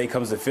 Slay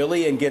comes to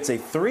Philly and gets a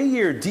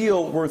 3-year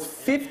deal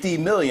worth $50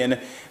 million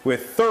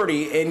with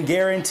 30 in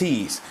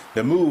guarantees.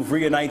 The move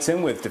reunites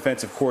him with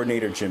defensive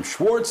coordinator Jim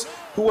Schwartz,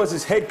 who was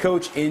his head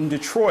coach in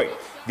Detroit.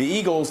 The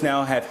Eagles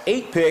now have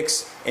 8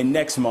 picks in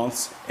next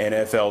month's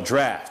NFL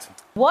draft.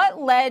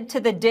 What led to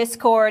the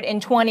discord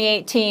in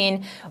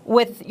 2018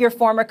 with your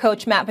former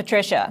coach, Matt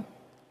Patricia?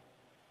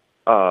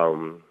 We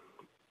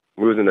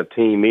was in a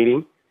team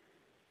meeting,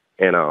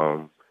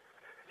 and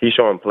he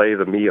showing plays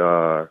of me,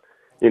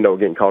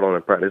 getting caught on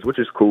in practice, which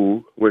is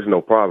cool, which is no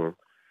problem.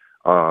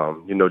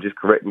 Just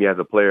correct me as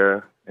a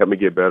player, help me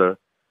get better,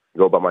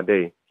 go about my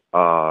day.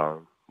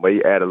 But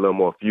he added a little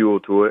more fuel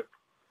to it,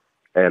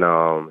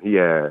 and he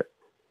had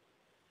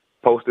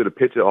posted a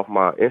picture off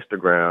my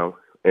Instagram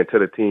into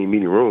the team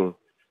meeting room,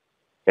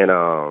 and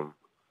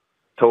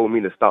told me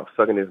to stop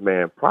sucking this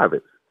man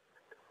privates.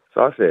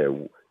 So I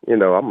said,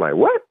 I'm like,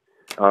 what?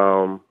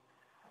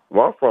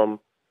 Where I'm from,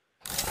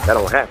 that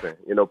don't happen.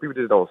 People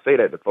just don't say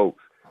that to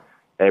folks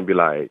and be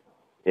like,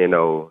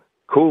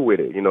 cool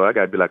with it. I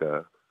got to be like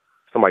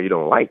somebody you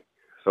don't like.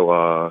 So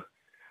I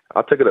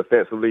took it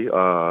offensively.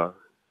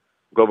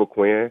 Glover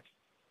Quinn,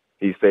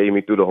 he saved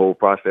me through the whole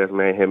process,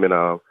 man. Him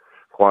and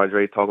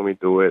Quandre talking me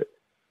through it.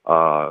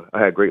 I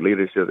had great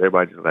leadership.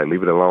 Everybody just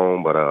leave it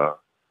alone. But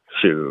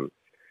shoot,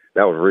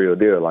 that was a real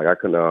deal. Like I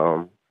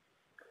couldn't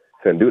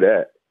do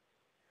that.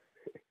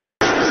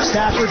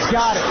 Stafford's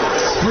got it.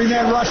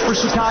 3-man rush for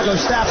Chicago.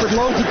 Stafford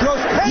loads and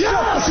throws. He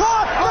dropped!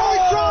 No,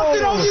 he dropped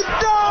it!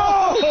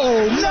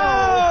 Oh,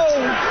 no!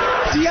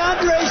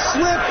 DeAndre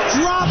Swift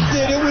dropped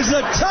it. It was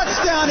a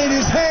touchdown in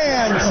his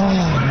hands. Oh,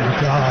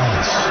 my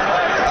gosh.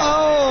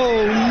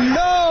 Oh,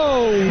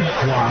 no!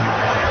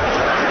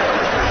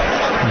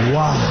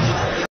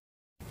 Wow.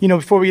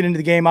 Before we get into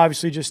the game,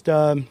 obviously just,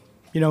 got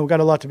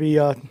a lot to be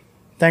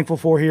thankful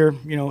for here,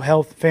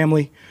 health,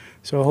 family.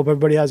 So I hope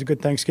everybody has a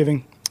good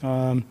Thanksgiving.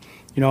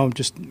 I'm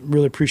just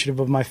really appreciative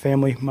of my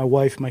family, my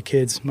wife, my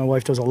kids. My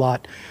wife does a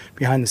lot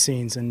behind the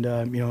scenes. And,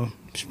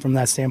 from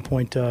that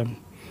standpoint, I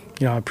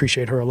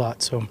appreciate her a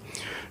lot. So,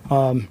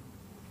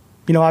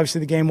 obviously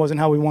the game wasn't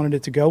how we wanted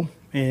it to go.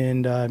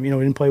 And, we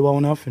didn't play well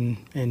enough. And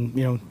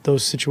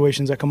those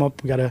situations that come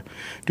up, we got to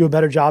do a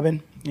better job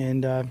in.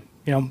 And,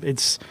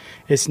 it's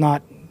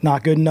not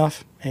good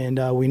enough.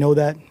 And we know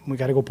that. We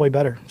got to go play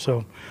better.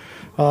 So,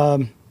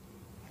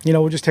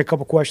 we'll just take a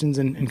couple questions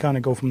and kind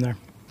of go from there.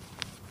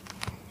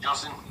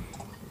 Justin?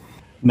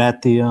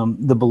 Matt,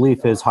 the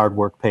belief is hard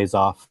work pays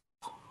off.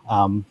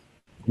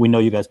 We know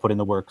you guys put in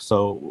the work.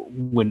 So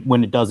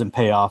when it doesn't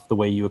pay off the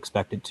way you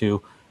expect it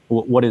to,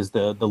 what is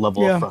the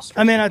level of frustration?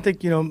 I mean, I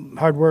think,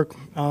 hard work,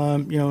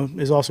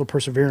 is also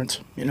perseverance.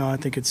 I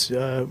think it's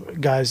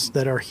guys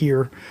that are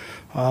here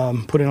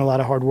put in a lot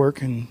of hard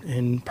work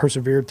and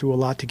persevered through a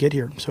lot to get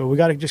here. So we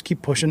got to just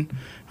keep pushing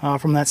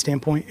from that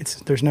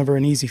standpoint. There's never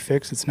an easy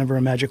fix. It's never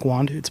a magic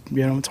wand. It's,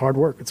 it's hard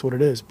work. It's what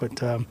it is.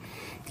 But,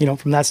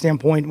 from that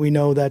standpoint, we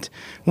know that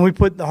when we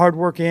put the hard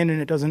work in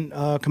and it doesn't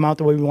come out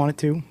the way we want it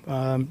to,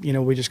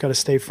 we just got to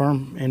stay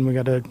firm and we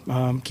got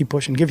to keep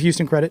pushing. Give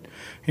Houston credit.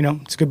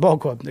 It's a good ball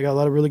club. They got a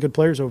lot of really good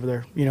players over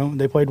there.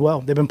 They played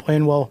well. They've been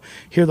playing well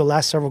here the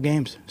last several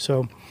games.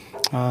 So,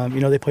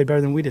 they played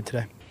better than we did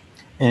today.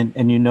 And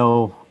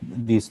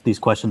these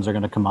questions are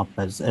going to come up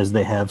as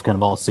they have kind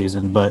of all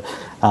season, but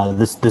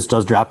this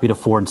does drop you to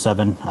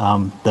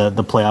 4-7.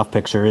 The playoff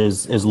picture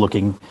is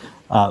looking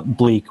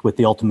bleak with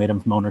the ultimatum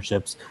from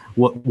ownerships.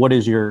 What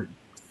is your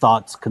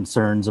thoughts,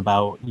 concerns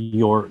about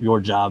your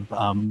job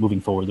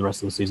moving forward the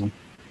rest of the season?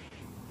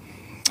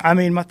 I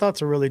mean, my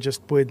thoughts are really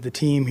just with the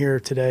team here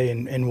today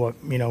and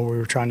what, we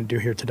were trying to do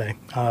here today.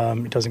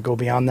 It doesn't go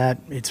beyond that.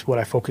 It's what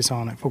I focus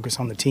on. I focus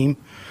on the team.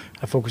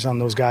 I focus on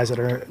those guys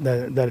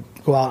that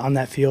go out on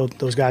that field,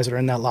 those guys that are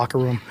in that locker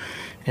room,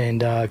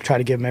 and try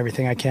to give them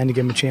everything I can to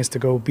give them a chance to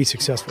go be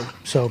successful.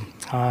 So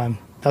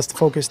that's the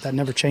focus. That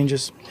never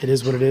changes. It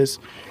is what it is.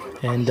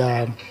 And,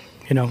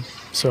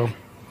 so.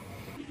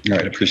 All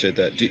right, appreciate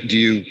that. Do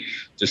you,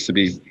 just to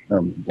be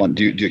blunt,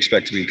 do you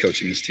expect to be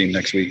coaching this team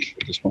next week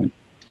at this point?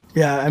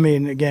 Yeah, I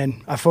mean,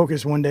 again, I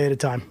focus one day at a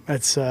time.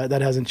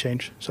 That hasn't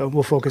changed. So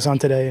we'll focus on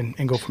today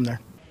and go from there.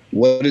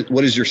 What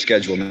is your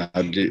schedule now?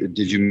 Did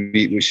you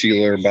meet with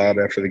Sheila or Bob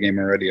after the game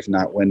already? If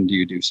not, when do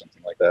you do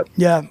something like that?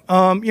 Yeah,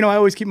 I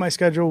always keep my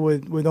schedule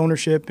with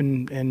ownership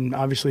and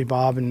obviously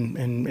Bob and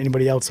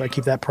anybody else. I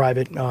keep that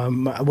private.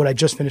 What I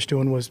just finished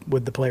doing was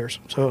with the players.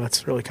 So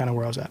that's really kind of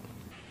where I was at.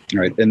 All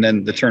right, and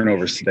then the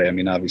turnovers today. I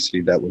mean,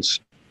 obviously that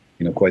was,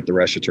 quite the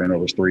rush of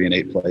turnovers, 3 and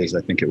 8 plays,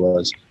 I think it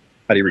was.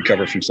 How do you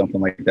recover from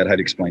something like that? How do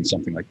you explain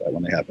something like that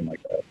when they happen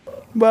like that?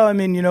 Well, I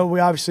mean, we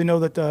obviously know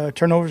that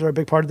turnovers are a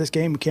big part of this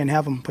game. We can't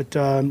have them. But,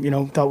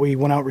 thought we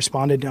went out,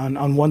 responded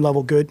on one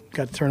level good,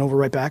 got the turnover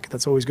right back.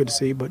 That's always good to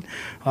see. But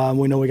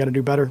we know we got to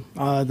do better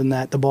than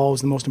that. The ball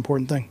is the most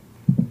important thing.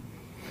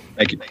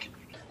 Thank you.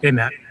 Hey,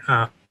 Matt.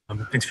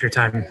 Thanks for your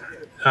time.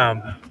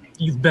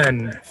 You've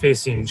been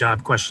facing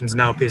job questions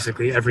now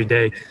basically every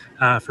day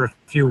for a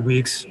few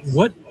weeks.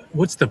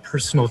 What's the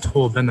personal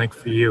toll been like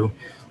for you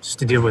just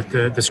to deal with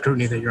the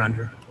scrutiny that you're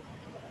under?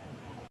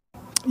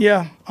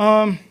 Yeah.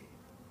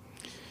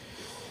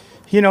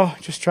 We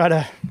just try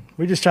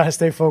to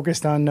stay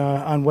focused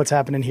on what's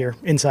happening here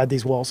inside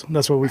these walls.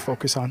 That's what we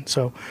focus on.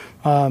 So,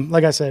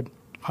 like I said,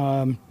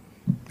 try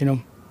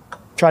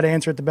to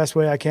answer it the best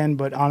way I can.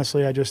 But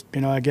honestly, I just,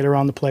 I get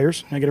around the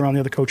players, I get around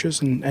the other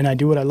coaches, and I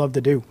do what I love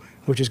to do,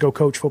 which is go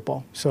coach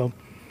football. So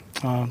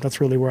that's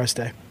really where I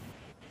stay.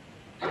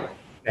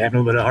 I have a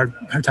little bit of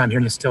hard time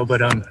hearing you still, but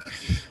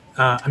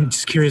I'm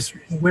just curious,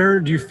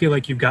 where do you feel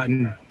like you've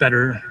gotten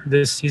better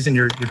this season?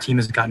 Your team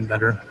has gotten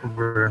better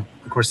over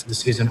the course of the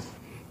season.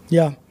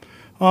 Yeah.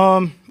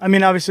 I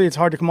mean, obviously it's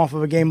hard to come off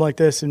of a game like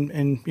this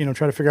and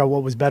try to figure out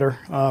what was better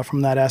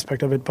from that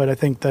aspect of it. But I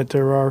think that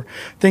there are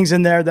things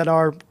in there that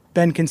are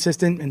been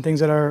consistent and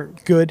things that are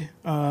good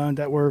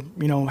that we're,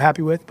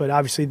 happy with. But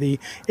obviously the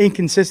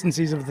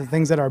inconsistencies of the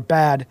things that are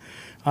bad,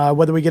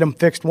 whether we get them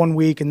fixed 1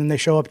 week and then they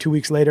show up 2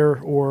 weeks later,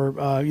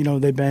 or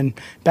they've been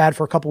bad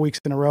for a couple weeks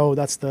in a row.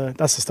 That's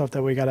the stuff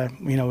that we gotta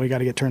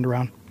get turned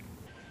around.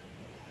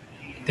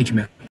 Thank you,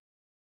 Matt.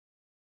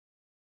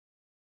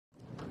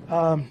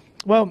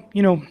 Well,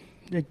 do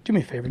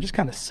me a favor, just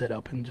kind of sit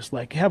up and just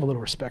have a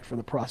little respect for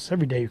the process.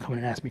 Every day you come in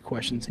and ask me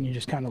questions, and you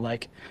just kind of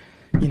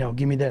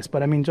give me this.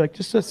 But I mean,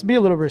 just be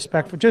a little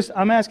respectful.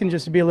 I'm asking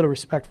just to be a little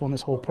respectful in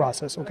this whole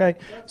process, okay?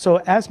 So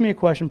ask me a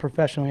question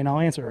professionally, and I'll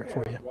answer it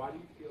for you.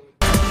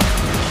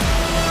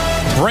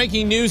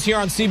 Breaking news here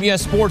on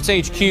CBS Sports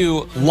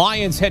HQ.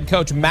 Lions head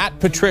coach Matt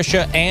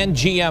Patricia and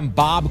GM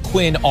Bob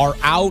Quinn are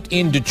out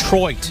in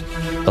Detroit.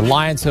 The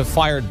Lions have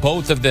fired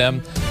both of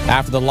them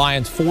after the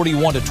Lions'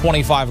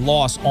 41-25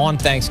 loss on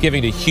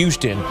Thanksgiving to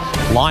Houston.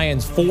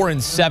 Lions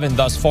 4-7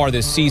 thus far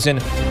this season.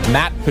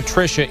 Matt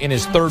Patricia in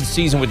his third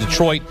season with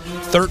Detroit,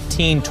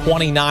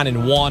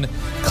 13-29-1.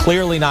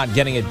 Clearly not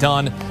getting it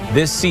done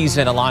this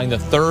season, allowing the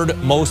third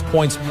most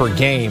points per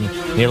game,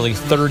 nearly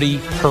 30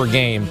 per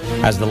game,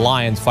 as the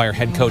Lions fire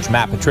head coach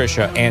Matt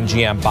Patricia and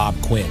GM Bob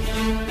Quinn.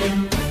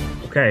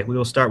 Okay, we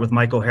will start with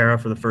Mike O'Hara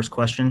for the first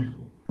question.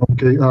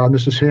 Okay,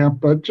 this is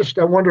Hamp.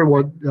 I wonder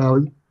what,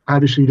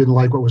 obviously you didn't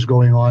like what was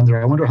going on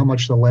there. I wonder how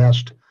much the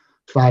last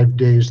 5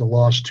 days, the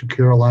loss to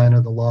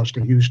Carolina, the loss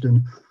to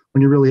Houston,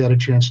 when you really had a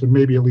chance to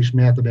maybe at least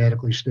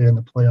mathematically stay in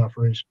the playoff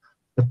race,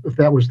 if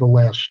that was the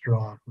last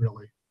straw,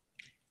 really.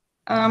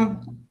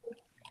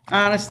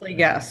 Honestly,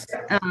 yes.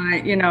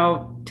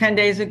 10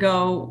 days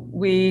ago,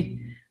 we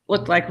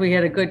looked like we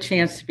had a good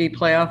chance to be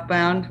playoff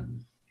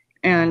bound.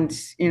 And,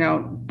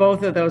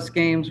 both of those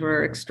games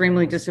were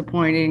extremely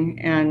disappointing.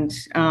 And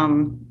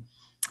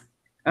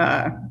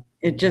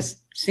it just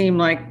seemed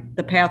like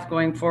the path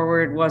going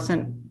forward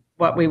wasn't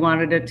what we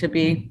wanted it to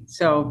be.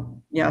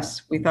 So,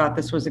 yes, we thought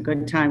this was a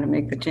good time to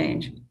make the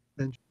change.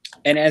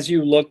 And as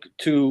you look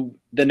to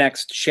the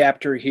next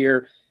chapter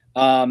here,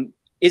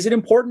 is it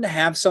important to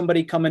have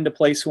somebody come into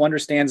place who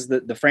understands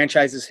the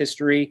franchise's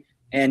history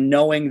and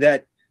knowing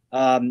that,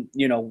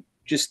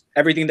 just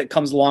everything that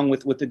comes along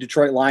with the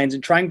Detroit Lions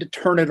and trying to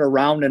turn it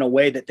around in a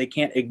way that they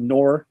can't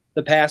ignore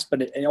the past,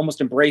 but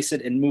almost embrace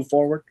it and move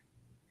forward?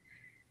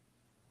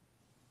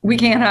 We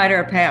can't hide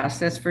our past,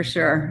 that's for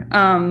sure.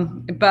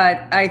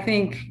 But I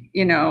think,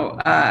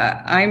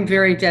 I'm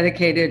very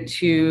dedicated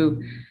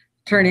to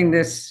turning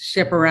this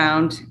ship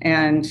around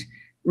and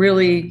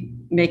really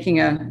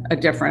making a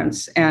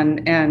difference.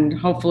 And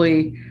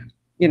hopefully,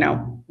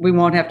 we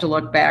won't have to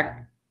look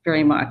back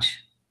very much.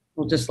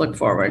 We'll just look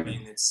forward. I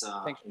mean, it's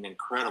an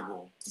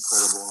incredible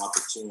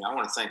opportunity. I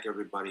want to thank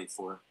everybody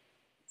for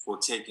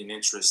taking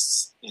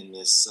interest in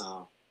this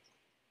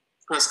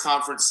press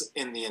conference,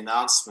 in the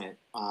announcement.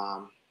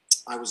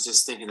 was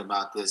just thinking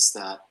about this,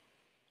 that,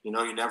 you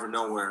know, you never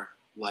know where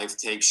life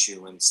takes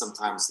you. And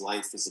sometimes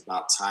life is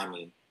about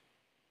timing.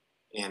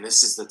 And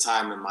this is the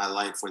time in my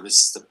life where this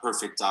is the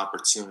perfect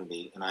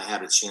opportunity. And I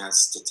had a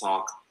chance to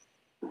talk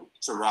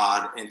to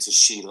Rod and to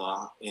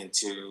Sheila and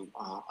to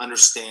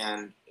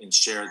understand and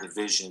share the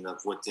vision of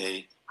what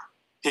they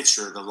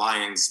picture the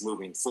Lions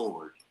moving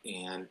forward.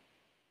 And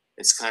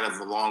it's kind of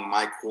along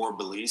my core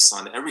beliefs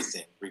on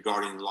everything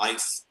regarding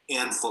life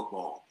and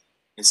football.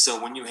 And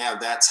so when you have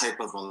that type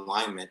of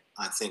alignment,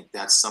 I think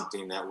that's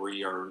something that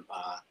we are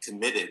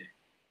committed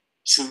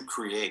to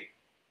create.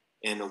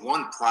 And the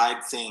one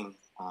pride thing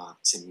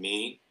to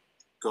me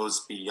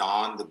goes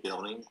beyond the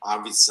building,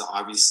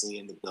 obviously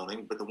in the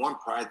building, but the one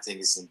pride thing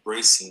is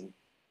embracing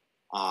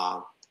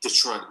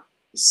Detroit,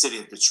 the city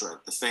of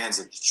Detroit, the fans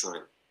of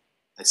Detroit.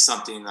 It's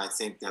something I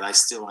think that I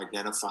still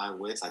identify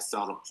with, I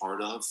felt a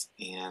part of,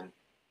 and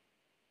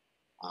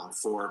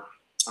for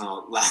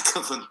lack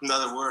of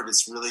another word,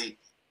 it's really,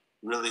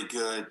 really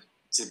good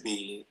to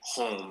be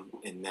home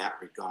in that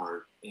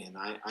regard. And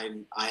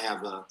I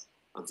have a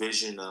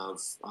vision of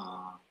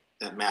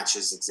that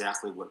matches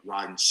exactly what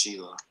Rod and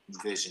Sheila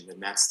envisioned, and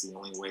that's the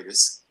only way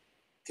this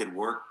could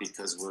work,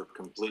 because we're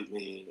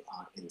completely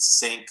in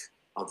sync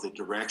of the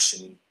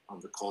direction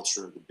of the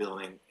culture of the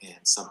building, and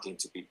something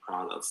to be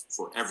proud of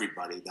for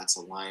everybody that's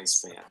a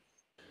Lions fan.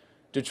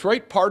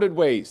 Detroit parted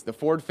ways, the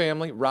Ford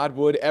family, Rod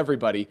Wood,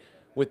 everybody,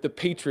 with the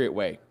Patriot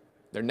way.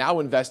 They're now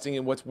investing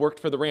in what's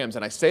worked for the Rams,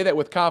 and I say that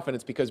with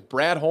confidence because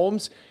Brad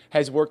Holmes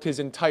has worked his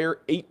entire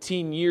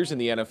 18 years in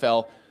the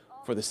NFL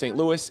for the St.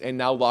 Louis and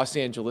now Los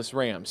Angeles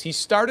Rams. He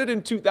started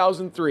in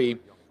 2003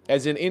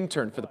 as an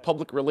intern for the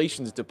public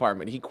relations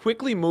department. He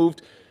quickly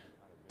moved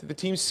to the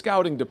team's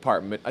scouting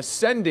department,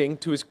 ascending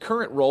to his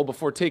current role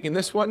before taking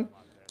this one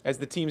as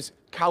the team's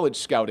college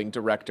scouting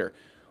director.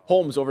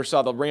 Holmes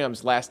oversaw the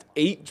Rams' last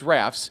 8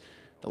 drafts.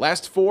 The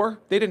last 4,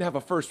 they didn't have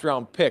a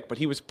first-round pick, but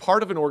he was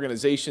part of an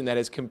organization that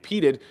has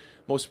competed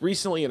most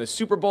recently in a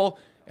Super Bowl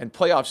and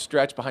playoff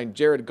stretch behind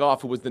Jared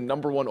Goff, who was the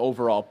 #1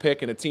 overall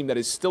pick, and a team that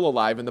is still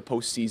alive in the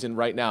postseason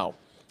right now.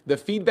 The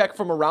feedback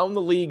from around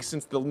the league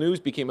since the news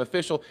became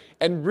official,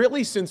 and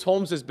really since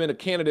Holmes has been a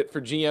candidate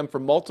for GM for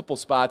multiple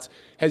spots,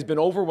 has been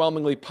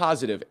overwhelmingly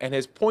positive and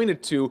has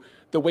pointed to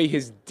the way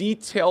his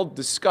detailed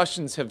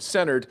discussions have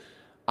centered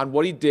on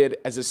what he did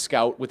as a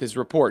scout with his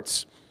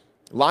reports.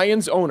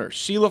 Lions owner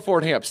Sheila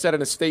Ford-Hamp said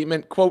in a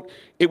statement, quote,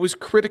 "It was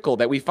critical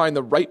that we find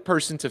the right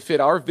person to fit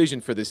our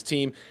vision for this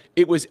team.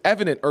 It was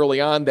evident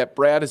early on that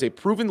Brad is a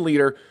proven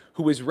leader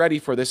who is ready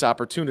for this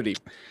opportunity."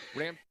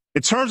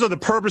 In terms of the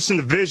purpose and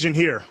the vision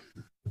here,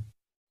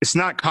 it's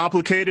not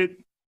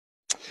complicated.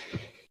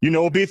 You know,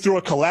 it'll be through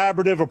a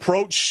collaborative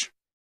approach.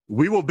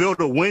 We will build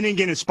a winning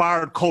and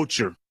inspired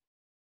culture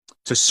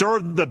to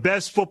serve the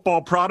best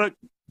football product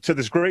to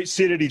this great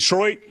city of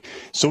Detroit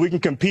so we can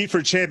compete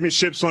for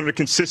championships on a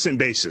consistent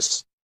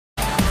basis.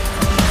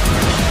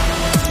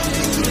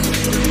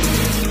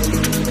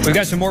 We've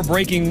got some more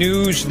breaking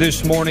news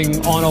this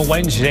morning on a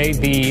Wednesday.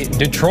 The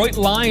Detroit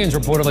Lions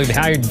reportedly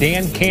hired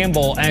Dan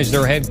Campbell as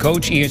their head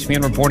coach.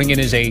 ESPN reporting it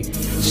is a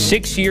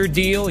 6-year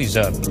deal. He's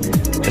an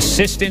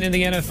assistant in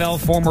the NFL,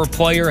 former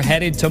player,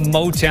 headed to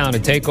Motown to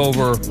take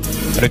over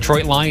the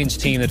Detroit Lions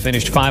team that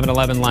finished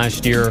 5-11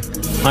 last year,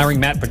 hiring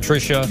Matt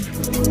Patricia.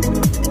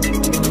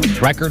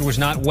 Record was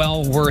not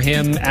well for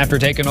him after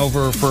taking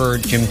over for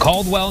Jim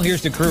Caldwell.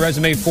 Here's the career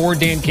resume for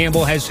Dan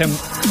Campbell. Has some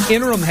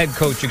interim head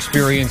coach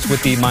experience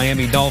with the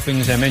Miami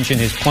Dolphins. I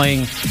mentioned his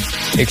playing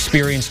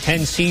experience,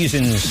 10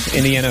 seasons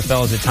in the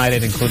NFL as a tight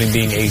end, including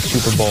being a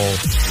Super Bowl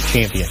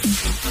champion.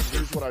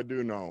 Here's what I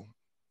do know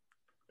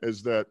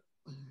is that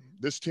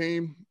this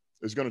team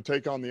is going to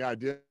take on the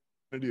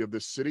identity of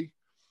this city,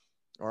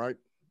 all right?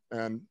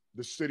 And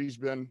this city's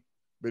been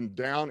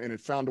down, and it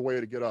found a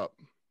way to get up.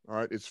 All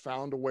right, it's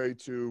found a way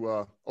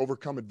to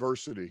overcome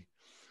adversity.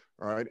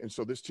 All right, and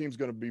so this team's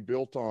going to be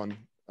built on,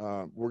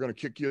 we're going to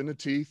kick you in the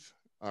teeth.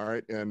 All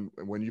right, and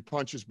when you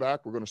punch us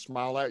back, we're going to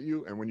smile at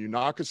you. And when you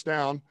knock us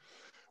down,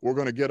 we're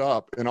going to get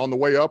up. And on the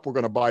way up, we're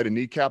going to bite a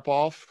kneecap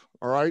off.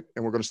 All right,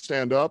 and we're going to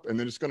stand up. And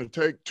then it's going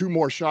to take 2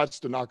 more shots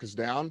to knock us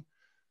down.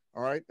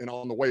 All right, and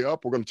on the way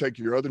up, we're going to take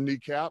your other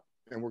kneecap,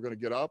 and we're going to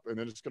get up. And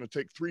then it's going to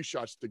take 3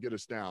 shots to get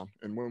us down.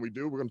 And when we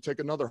do, we're going to take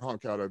another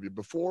hunk out of you.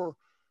 Before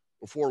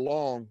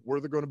long, we're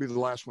going to be the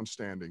last one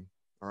standing.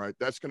 All right.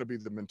 That's going to be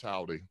the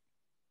mentality.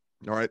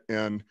 All right.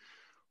 And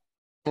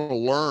we're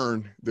going to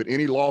learn that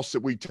any loss that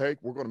we take,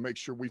 we're going to make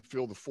sure we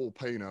feel the full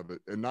pain of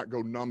it and not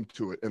go numb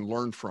to it and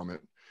learn from it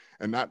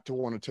and not to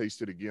want to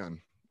taste it again.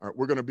 All right.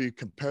 We're going to be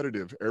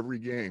competitive every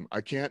game.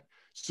 I can't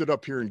sit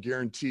up here and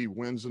guarantee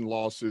wins and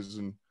losses,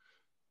 and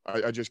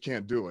I just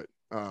can't do it.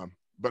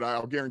 But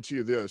I'll guarantee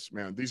you this,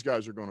 man, these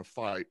guys are going to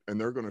fight,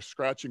 and they're going to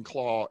scratch and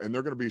claw, and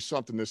they're going to be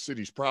something this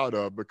city's proud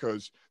of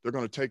because they're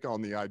going to take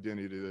on the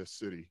identity of this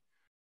city.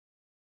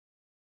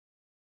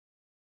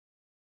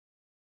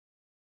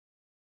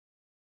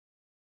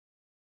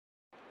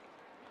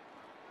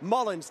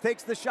 Mullins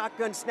takes the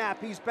shotgun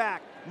snap. He's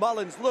back.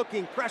 Mullins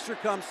looking. Pressure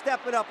comes.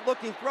 Stepping up.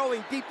 Looking.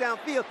 Throwing deep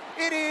downfield.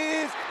 It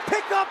is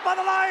picked up by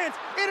the Lions.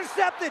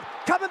 Intercepted.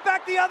 Coming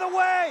back the other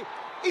way.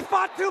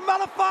 Ifeatu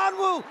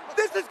Melifonwu.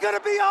 This is going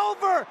to be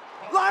over.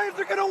 Lions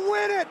are going to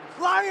win it.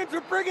 Lions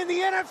are bringing the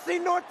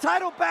NFC North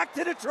title back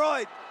to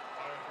Detroit.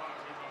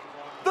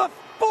 The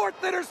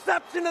 4th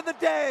interception of the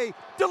day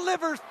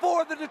delivers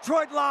for the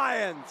Detroit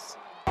Lions.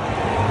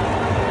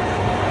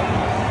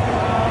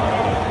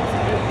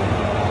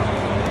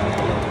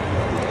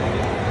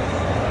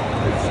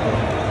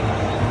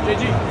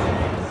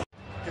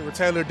 Okay, we're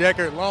Taylor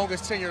Decker,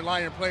 longest tenured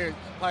Lions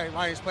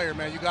player,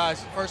 man. You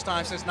guys, first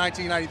time since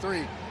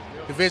 1993,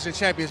 division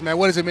champions, man.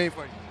 What does it mean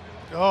for you?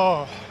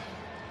 Oh,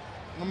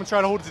 I'm gonna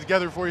try to hold it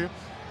together for you.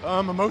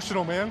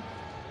 Emotional, man.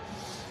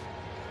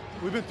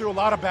 We've been through a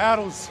lot of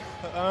battles.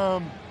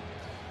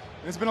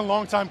 It's been a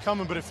long time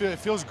coming, but it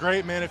feels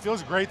great, man. It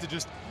feels great to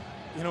just,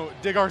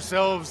 dig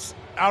ourselves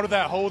out of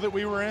that hole that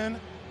we were in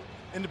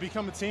and to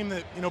become a team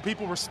that,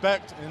 people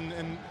respect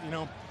and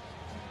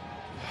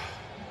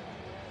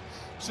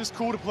it's just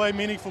cool to play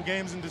meaningful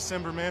games in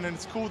December, man. And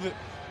it's cool that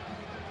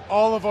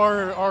all of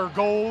our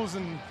goals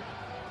and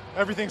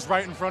everything's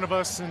right in front of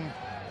us. And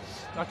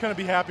I couldn't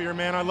be happier,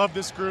 man. I love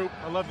this group.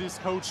 I love these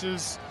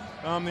coaches,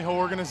 the whole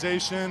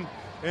organization,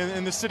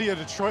 and the city of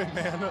Detroit,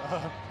 man.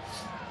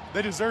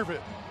 They deserve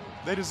it.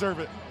 They deserve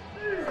it.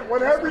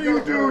 Whenever you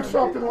do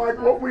something like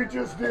what we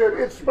just did,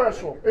 it's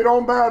special. It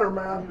don't matter,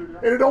 man.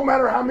 And it don't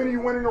matter how many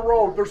you win in a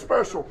row. They're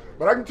special.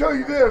 But I can tell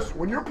you this,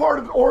 when you're part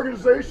of the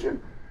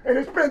organization, and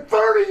it's been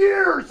 30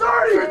 years since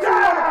you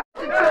won a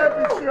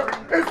championship,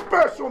 it's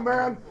special,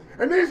 man.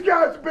 And these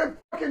guys have been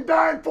fucking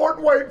dying for it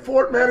and waiting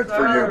for it, man. It's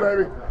for you,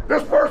 baby.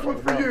 This first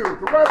one's for you.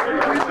 The rest of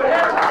you people.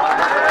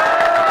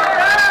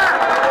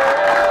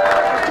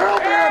 Tell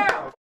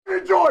man,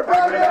 enjoy,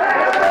 baby.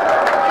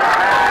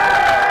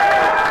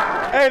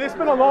 Hey, this has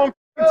been a long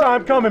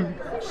time coming,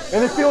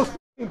 and it feels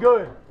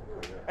good.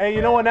 Hey,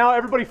 you know what? Now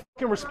everybody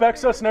fucking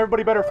respects us, and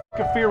everybody better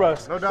fucking fear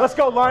us. No doubt. Let's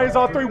go, Lions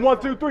on 3.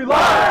 1, 2, 3,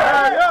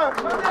 Lions!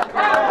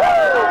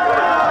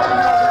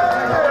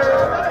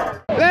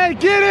 Let's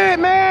get it,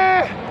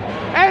 man!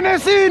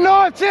 NFC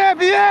North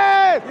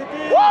champion!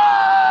 Woo!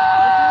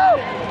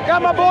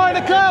 Got my boy in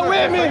the club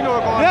with me.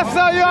 Yes,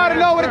 sir. You already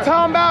know what it's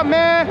talking about,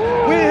 man.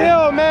 We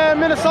here, man.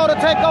 Minnesota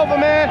take over,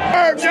 man.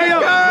 Hey,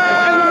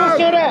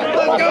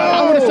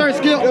 I want a shirt,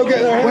 Skip.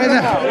 Where's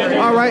that?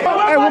 All right.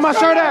 Hey, where my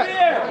shirt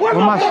at? Where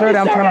my shirt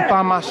at? I'm trying to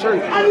find my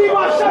shirt.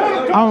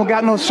 I don't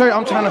got no shirt.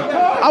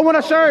 I want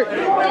a shirt.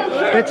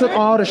 They took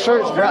all the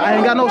shirts, bro. I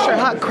ain't got no shirt.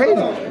 Hot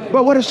crazy.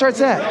 Bro, where the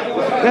shirt's at?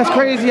 That's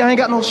crazy. I ain't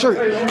got no shirt.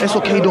 That's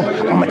okay, though.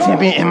 I'm a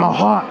champion in my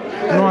heart.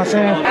 You know what I'm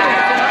saying?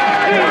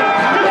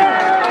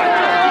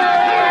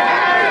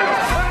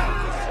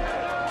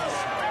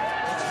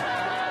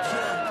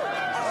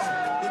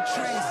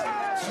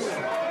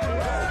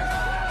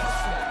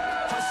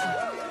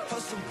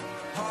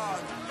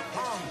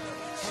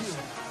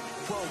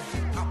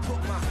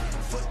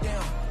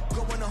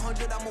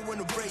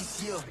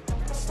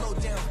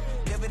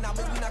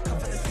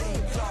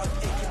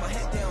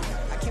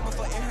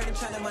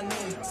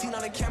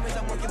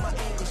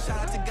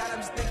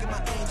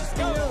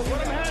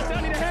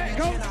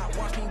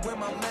 Watch me wear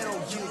my medal,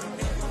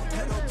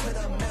 pedal to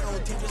the metal,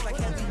 dangerous like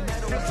heavy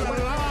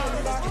metal.